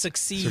check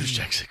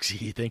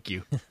succeed. Thank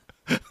you.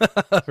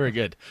 Very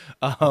good.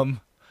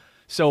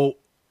 So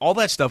all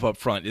that stuff up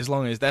front, as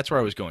long as that's where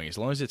I was going, as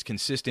long as it's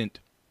consistent,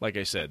 like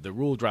I said, the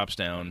rule drops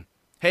down.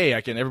 Hey,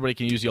 everybody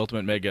can use the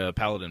Ultimate Mega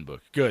Paladin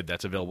book. Good,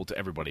 that's available to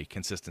everybody.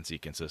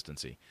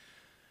 Consistency.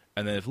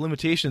 And then if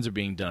limitations are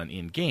being done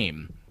in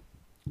game,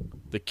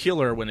 the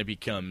killer, when it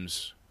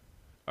becomes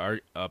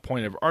a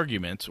point of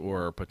argument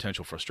or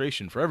potential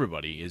frustration for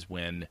everybody, is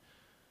when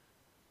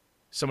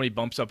somebody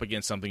bumps up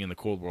against something in the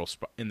Cold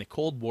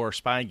War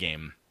spy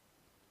game,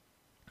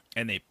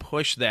 and they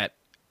push that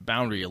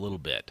boundary a little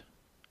bit,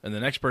 and the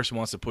next person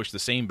wants to push the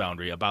same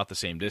boundary about the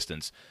same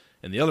distance,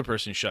 and the other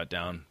person shut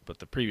down, but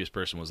the previous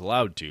person was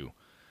allowed to.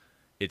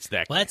 It's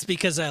that. Well, that's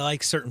because I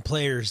like certain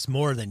players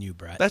more than you,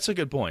 Brett. That's a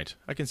good point.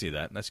 I can see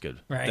that. That's good.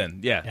 Right. Then,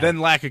 then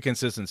lack of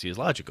consistency is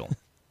logical.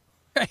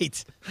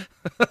 Right.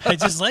 I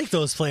just like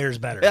those players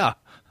better. Yeah.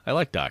 I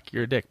like Doc.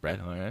 You're a dick,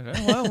 Brett.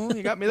 Well,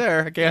 you got me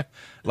there. I can't.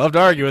 Love to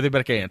argue with you,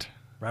 but I can't.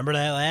 Remember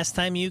that last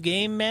time you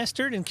game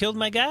mastered and killed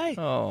my guy?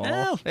 Oh.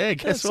 Well, Hey,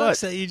 guess it what?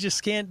 sucks that you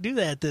just can't do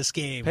that this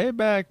game.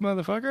 Payback,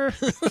 motherfucker.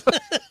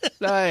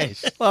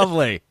 Nice.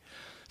 Lovely.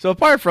 So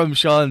apart from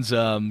Sean's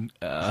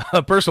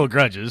personal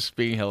grudges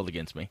being held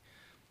against me,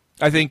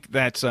 I think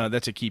that's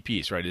a key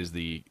piece, right, is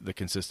the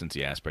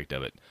consistency aspect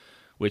of it,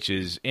 which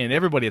is, and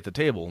everybody at the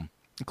table,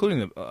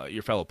 including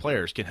your fellow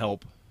players, can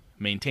help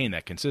maintain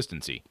that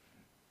consistency.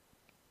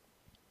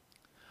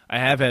 I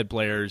have had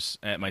players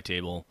at my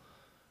table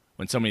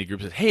when somebody in the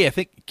group says, hey,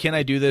 can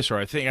I do this? Or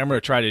I think I'm going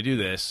to try to do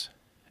this.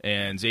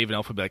 And Zave and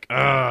Elf would be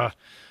like,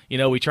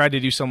 we tried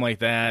to do something like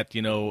that,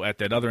 at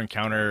that other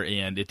encounter,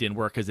 and it didn't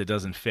work because it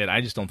doesn't fit.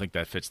 I just don't think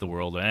that fits the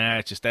world.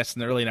 That's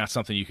really not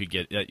something you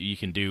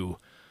can do.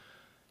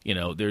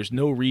 There's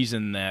no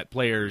reason that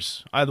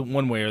players, either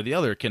one way or the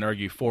other, can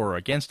argue for or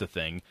against a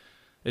thing,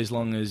 as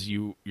long as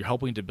you're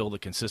helping to build a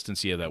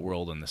consistency of that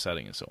world and the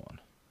setting and so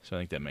on. So I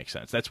think that makes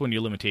sense. That's when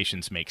your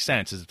limitations make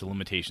sense, is if the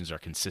limitations are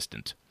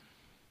consistent.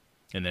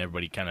 And then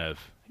everybody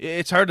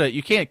it's hard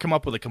you can't come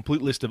up with a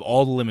complete list of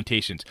all the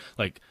limitations.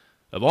 Like,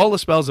 of all the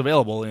spells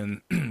available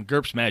in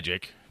GURPS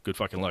Magic, good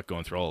fucking luck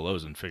going through all of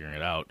those and figuring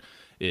it out,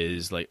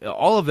 is like,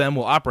 all of them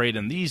will operate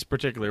in these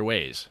particular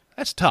ways.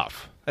 That's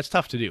tough. That's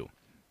tough to do.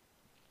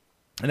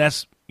 And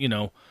that's,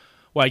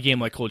 why a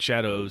game like Cold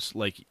Shadows,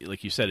 like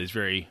you said, it's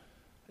very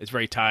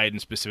tied and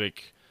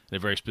specific, and a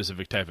very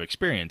specific type of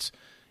experience.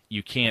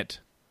 You can't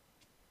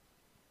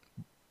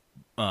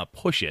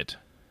push it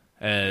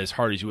as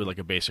hard as you would like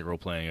a basic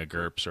role-playing, a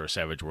GURPS or a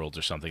Savage Worlds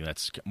or something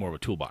that's more of a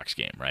toolbox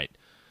game, right?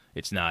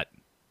 It's not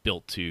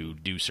built to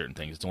do certain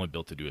things. It's only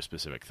built to do a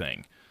specific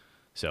thing.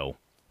 So,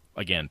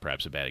 again,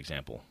 perhaps a bad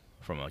example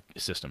from a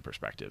system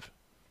perspective.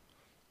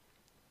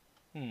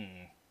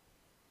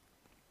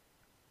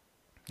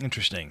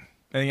 Interesting.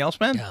 Anything else,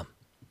 man? Yeah.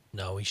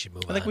 No, we should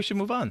move on. I think we should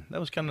move on. That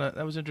was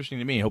interesting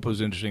to me. I hope it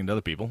was interesting to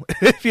other people.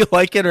 If you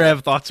like it or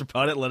have thoughts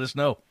about it, let us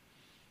know.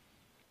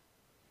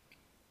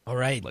 All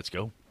right. Let's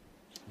go.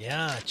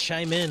 Yeah,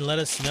 chime in. Let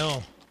us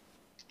know.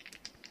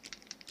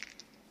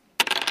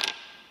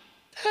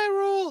 Hey,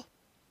 roll.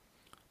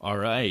 All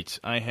right.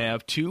 I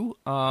have two.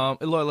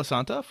 Eloy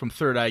Lasanta from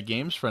Third Eye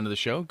Games, friend of the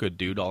show. Good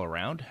dude all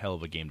around. Hell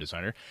of a game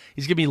designer.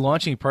 He's going to be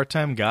launching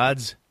Part-Time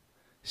Gods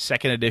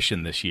 2nd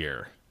edition this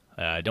year.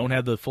 I don't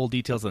have the full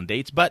details on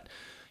dates, but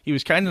he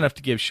was kind enough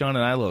to give Sean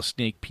and I a little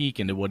sneak peek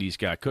into what he's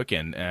got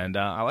cooking, and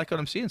I like what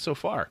I'm seeing so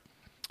far.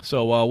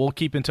 So we'll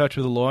keep in touch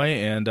with Eloy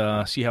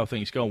and see how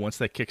things go. Once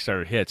that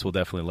Kickstarter hits, we'll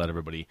definitely let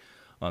everybody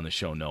on the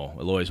show know.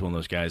 Eloy is one of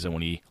those guys that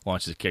when he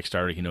launches a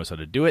Kickstarter, he knows how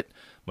to do it,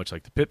 much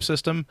like the PIP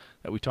system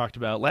that we talked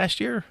about last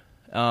year.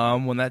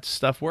 When that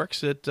stuff works,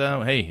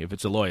 hey, if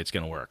it's Eloy, it's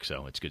going to work,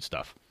 so it's good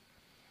stuff.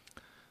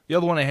 The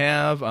other one I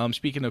have,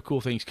 speaking of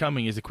cool things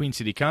coming, is the Queen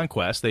City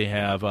Conquest. They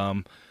have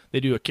they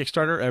do a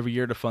Kickstarter every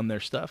year to fund their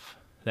stuff.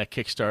 That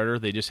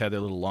Kickstarter, they just had their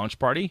little launch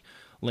party.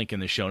 Link in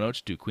the show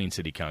notes to Queen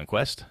City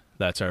Conquest.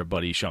 That's our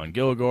buddy Sean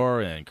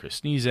Gilgore and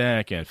Chris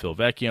Sneezak and Phil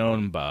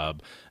Vecchione,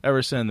 Bob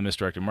Everson, the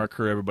Misdirected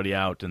Marker, everybody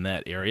out in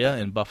that area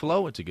in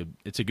Buffalo. It's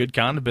a good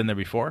con. I've been there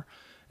before.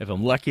 If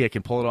I'm lucky, I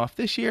can pull it off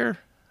this year.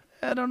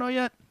 I don't know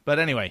yet. But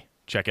anyway,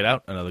 check it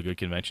out. Another good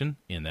convention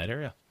in that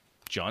area.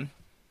 John?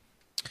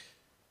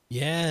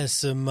 Yeah,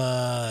 some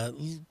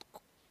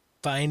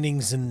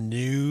findings and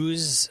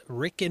news.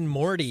 Rick and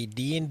Morty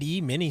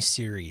D&D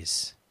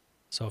miniseries.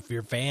 So if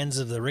you're fans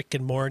of the Rick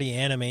and Morty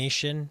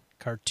animation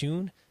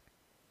cartoon,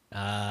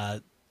 they're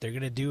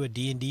going to do a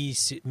D&D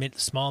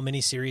small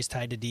miniseries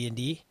tied to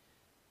D&D.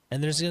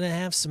 And there's going to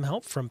have some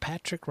help from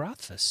Patrick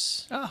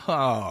Rothfuss.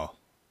 Oh.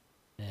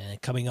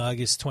 Coming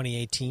August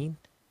 2018,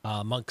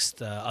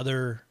 amongst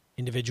other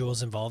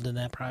individuals involved in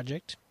that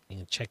project. You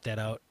can check that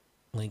out.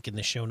 Link in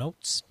the show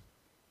notes.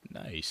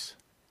 Nice.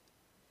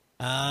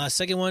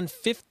 Second one,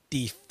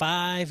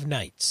 55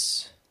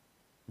 Nights.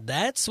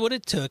 That's what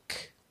it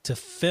took to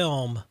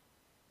film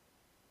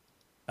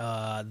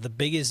the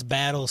biggest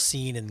battle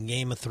scene in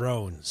Game of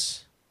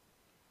Thrones.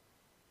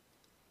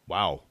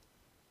 Wow.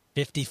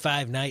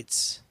 55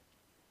 Nights.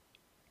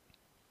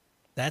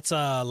 That's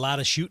a lot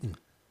of shooting.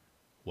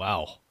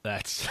 Wow.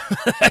 That's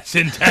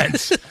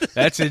intense.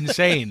 That's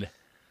insane.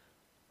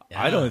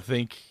 Yeah. I don't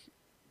think...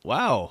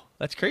 Wow.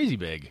 That's crazy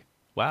big.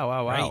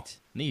 Wow. Right.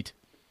 Neat.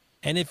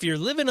 And if you're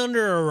living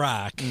under a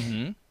rock,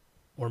 Mm-hmm.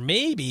 or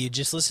maybe you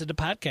just listen to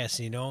podcasts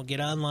and you don't get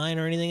online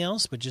or anything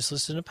else, but just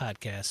listen to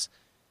podcasts,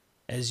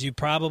 as you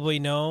probably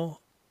know,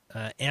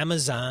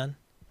 Amazon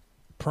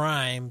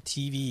Prime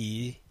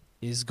TV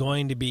is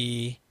going to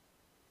be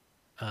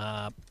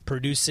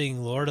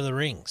producing Lord of the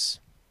Rings.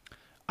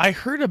 I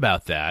heard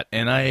about that,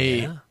 and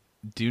Yeah.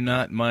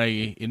 my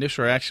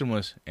initial reaction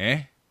was,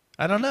 I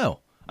don't know.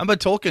 I'm a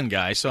Tolkien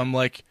guy, so I'm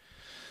like,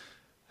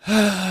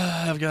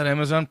 I've got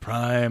Amazon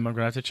Prime. I'm going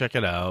to have to check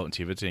it out and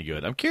see if it's any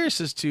good. I'm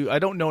curious as to, I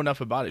don't know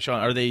enough about it. Sean,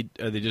 are they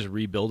just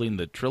rebuilding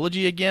the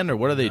trilogy again, or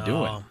what are they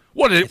doing?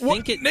 What is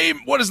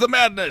the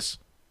madness?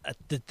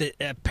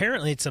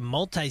 Apparently, it's a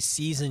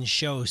multi-season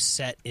show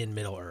set in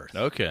Middle-earth.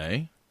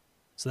 Okay.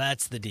 So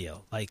that's the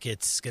deal. Like,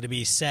 it's going to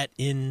be set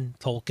in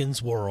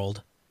Tolkien's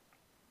world.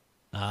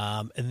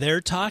 And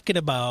they're talking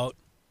about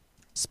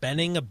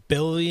spending $1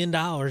 billion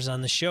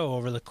on the show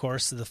over the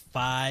course of the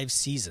 5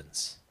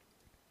 seasons.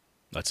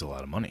 That's a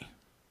lot of money.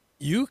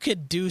 You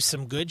could do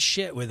some good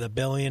shit with $1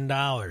 billion.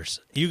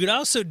 You could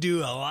also do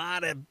a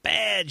lot of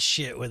bad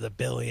shit with $1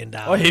 billion.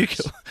 Oh,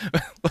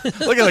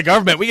 look at the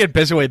government. We get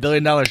piss away $1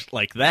 billion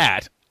like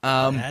that.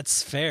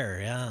 That's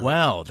fair, yeah.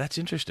 Wow, that's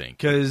interesting.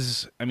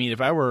 Because I mean,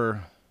 if I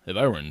were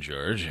in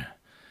charge,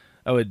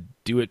 I would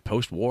do it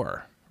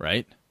post-war,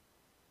 right?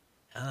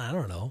 I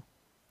don't know.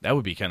 That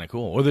would be kind of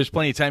cool. Or there's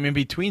plenty of time in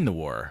between the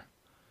war,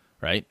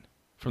 right?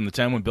 From the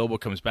time when Bilbo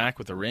comes back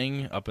with the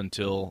ring up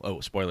until,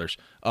 spoilers,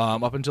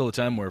 up until the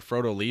time where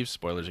Frodo leaves,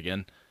 spoilers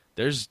again,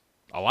 there's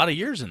a lot of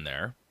years in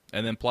there.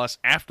 And then plus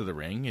after the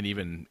ring and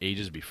even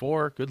ages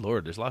before, good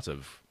Lord, there's lots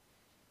of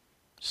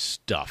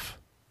stuff.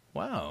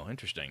 Wow,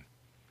 interesting.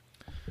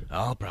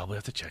 I'll probably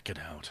have to check it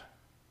out.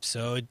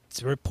 So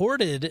it's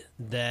reported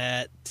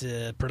that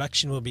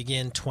production will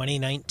begin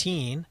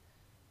 2019.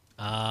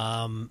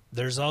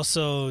 There's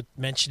also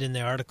mentioned in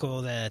the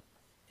article that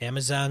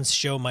Amazon's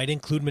show might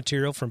include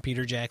material from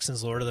Peter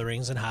Jackson's Lord of the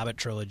Rings and Hobbit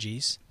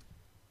trilogies,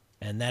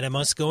 and that it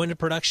must go into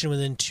production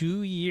within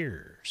 2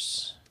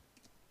 years.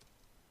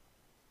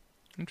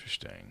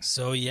 Interesting.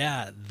 So,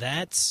 yeah,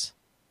 that's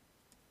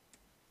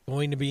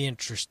going to be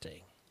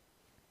interesting.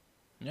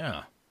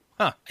 Yeah.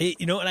 Huh. Hey,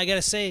 you know what I got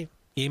to say?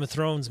 Game of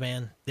Thrones,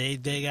 man. They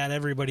got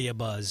everybody a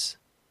buzz.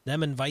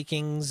 Them and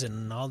Vikings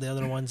and all the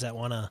other ones that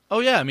want to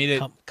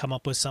come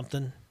up with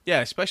something.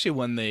 Yeah, especially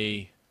when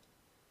they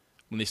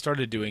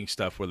started doing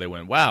stuff where they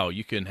went, wow,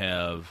 you can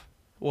have,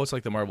 well, it's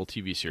like the Marvel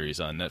TV series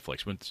on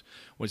Netflix. Once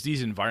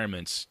these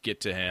environments get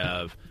to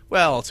have,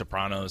 well,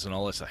 Sopranos and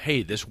all this,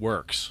 hey, this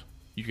works.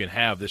 You can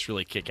have this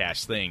really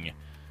kick-ass thing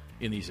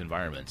in these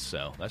environments.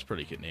 So that's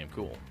pretty damn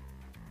cool.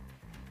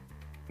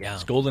 Yeah.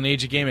 It's golden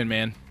age of gaming,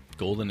 man.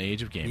 Golden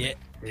age of gaming. Yeah,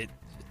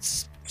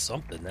 it's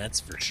something, that's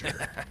for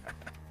sure.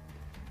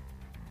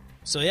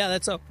 So, yeah,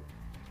 that's all.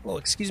 Well,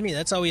 excuse me,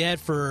 that's all we had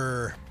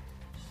for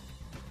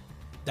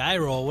Die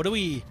Roll. What are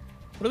we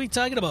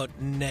talking about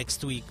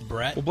next week,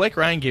 Brett? Well, Blake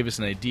Ryan gave us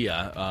an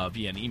idea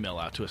via an email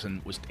out to us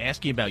and was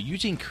asking about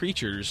using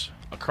creatures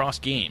across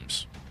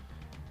games.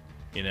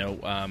 You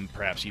know,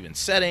 perhaps even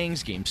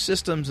settings, game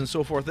systems, and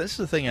so forth. This is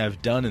the thing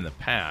I've done in the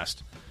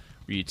past,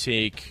 where you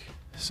take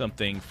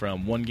something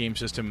from one game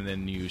system and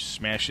then you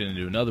smash it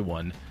into another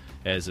one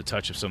as a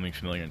touch of something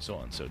familiar and so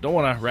on. So don't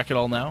want to wreck it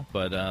all now,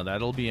 but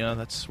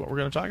that's what we're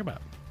going to talk about.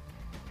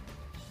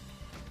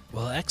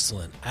 Well,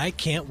 excellent. I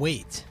can't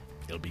wait.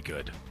 It'll be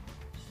good.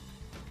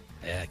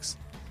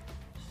 Excellent.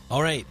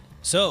 All right,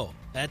 so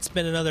that's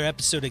been another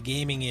episode of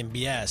Gaming in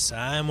BS.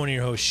 I'm one of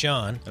your hosts,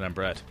 Sean. And I'm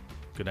Brett.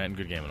 Good night and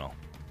good game and all.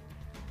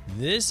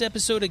 This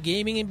episode of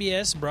Gaming in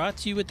BS brought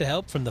to you with the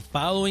help from the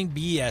following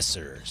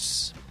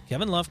BSers.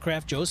 Kevin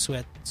Lovecraft, Joe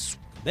Sweat,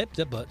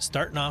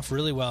 starting off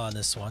really well on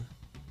this one.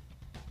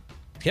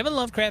 Kevin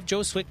Lovecraft,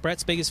 Joe Swick,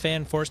 Brett's biggest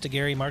fan, Forrest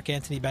Gary, Mark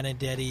Anthony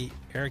Benedetti,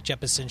 Eric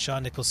Jeppesen,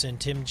 Sean Nicholson,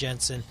 Tim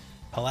Jensen,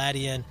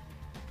 Palladian,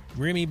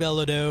 Remy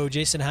Bellodo,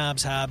 Jason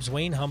Hobbs,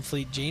 Wayne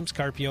Humfleet, James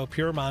Carpio,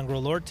 Pure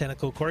Mongrel, Lord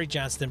Tentacle, Corey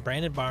Johnston,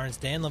 Brandon Barnes,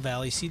 Dan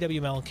LaValle,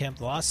 C.W. Mellencamp,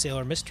 The Lost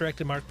Sailor,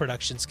 Misdirected Mark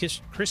Productions,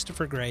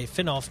 Christopher Gray,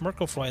 Finn Ulf,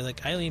 Mirko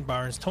Froelich, Eileen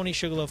Barnes, Tony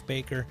Sugarloaf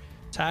Baker,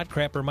 Todd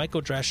Crapper,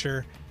 Michael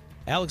Drescher,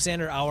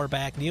 Alexander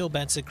Auerbach, Neil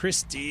Benson, Chris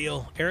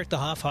Steele, Eric the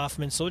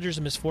Hoffman, Soldiers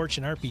of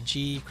Misfortune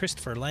RPG,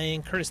 Christopher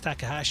Lang, Curtis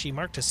Takahashi,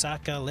 Mark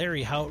Tasaka,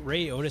 Larry Hout,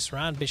 Ray Otis,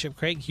 Ron Bishop,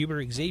 Craig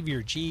Huber,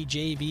 Xavier G,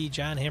 JV,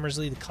 John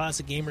Hammersley, The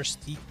Closet Gamer,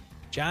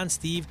 John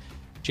Steve,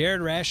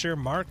 Jared Rasher,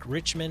 Mark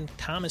Richmond,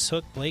 Thomas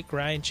Hook, Blake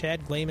Ryan,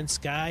 Chad Glayman,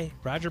 Sky,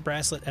 Roger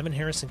Braslett, Evan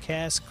Harrison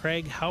Cass,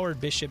 Craig,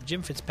 Howard Bishop,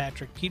 Jim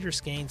Fitzpatrick, Peter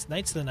Skanes,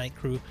 Knights of the Night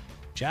Crew,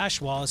 Josh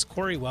Wallace,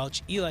 Corey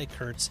Welch, Eli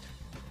Kurtz,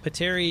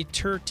 Pateri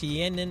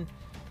Turtienen,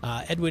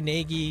 Edwin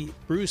Nagy,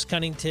 Bruce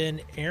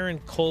Cunnington, Aaron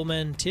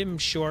Coleman, Tim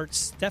Short,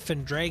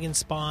 Stefan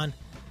Dragonspawn.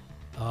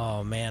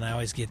 Oh, man, I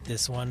always get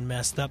this one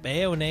messed up.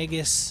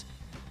 Aonagus,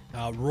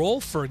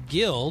 Roll for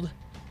Guild,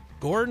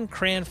 Gordon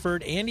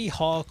Cranford, Andy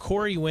Hall,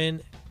 Corey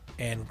Wynn,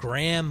 and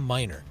Graham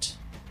Meinert.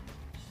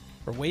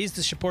 For ways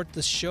to support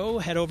the show,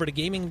 head over to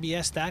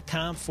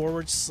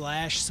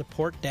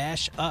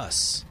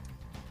gamingbs.com/support-us.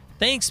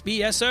 Thanks,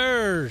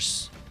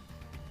 BSers!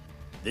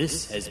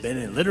 This has been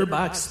a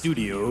Litterbox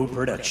Studio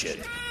production.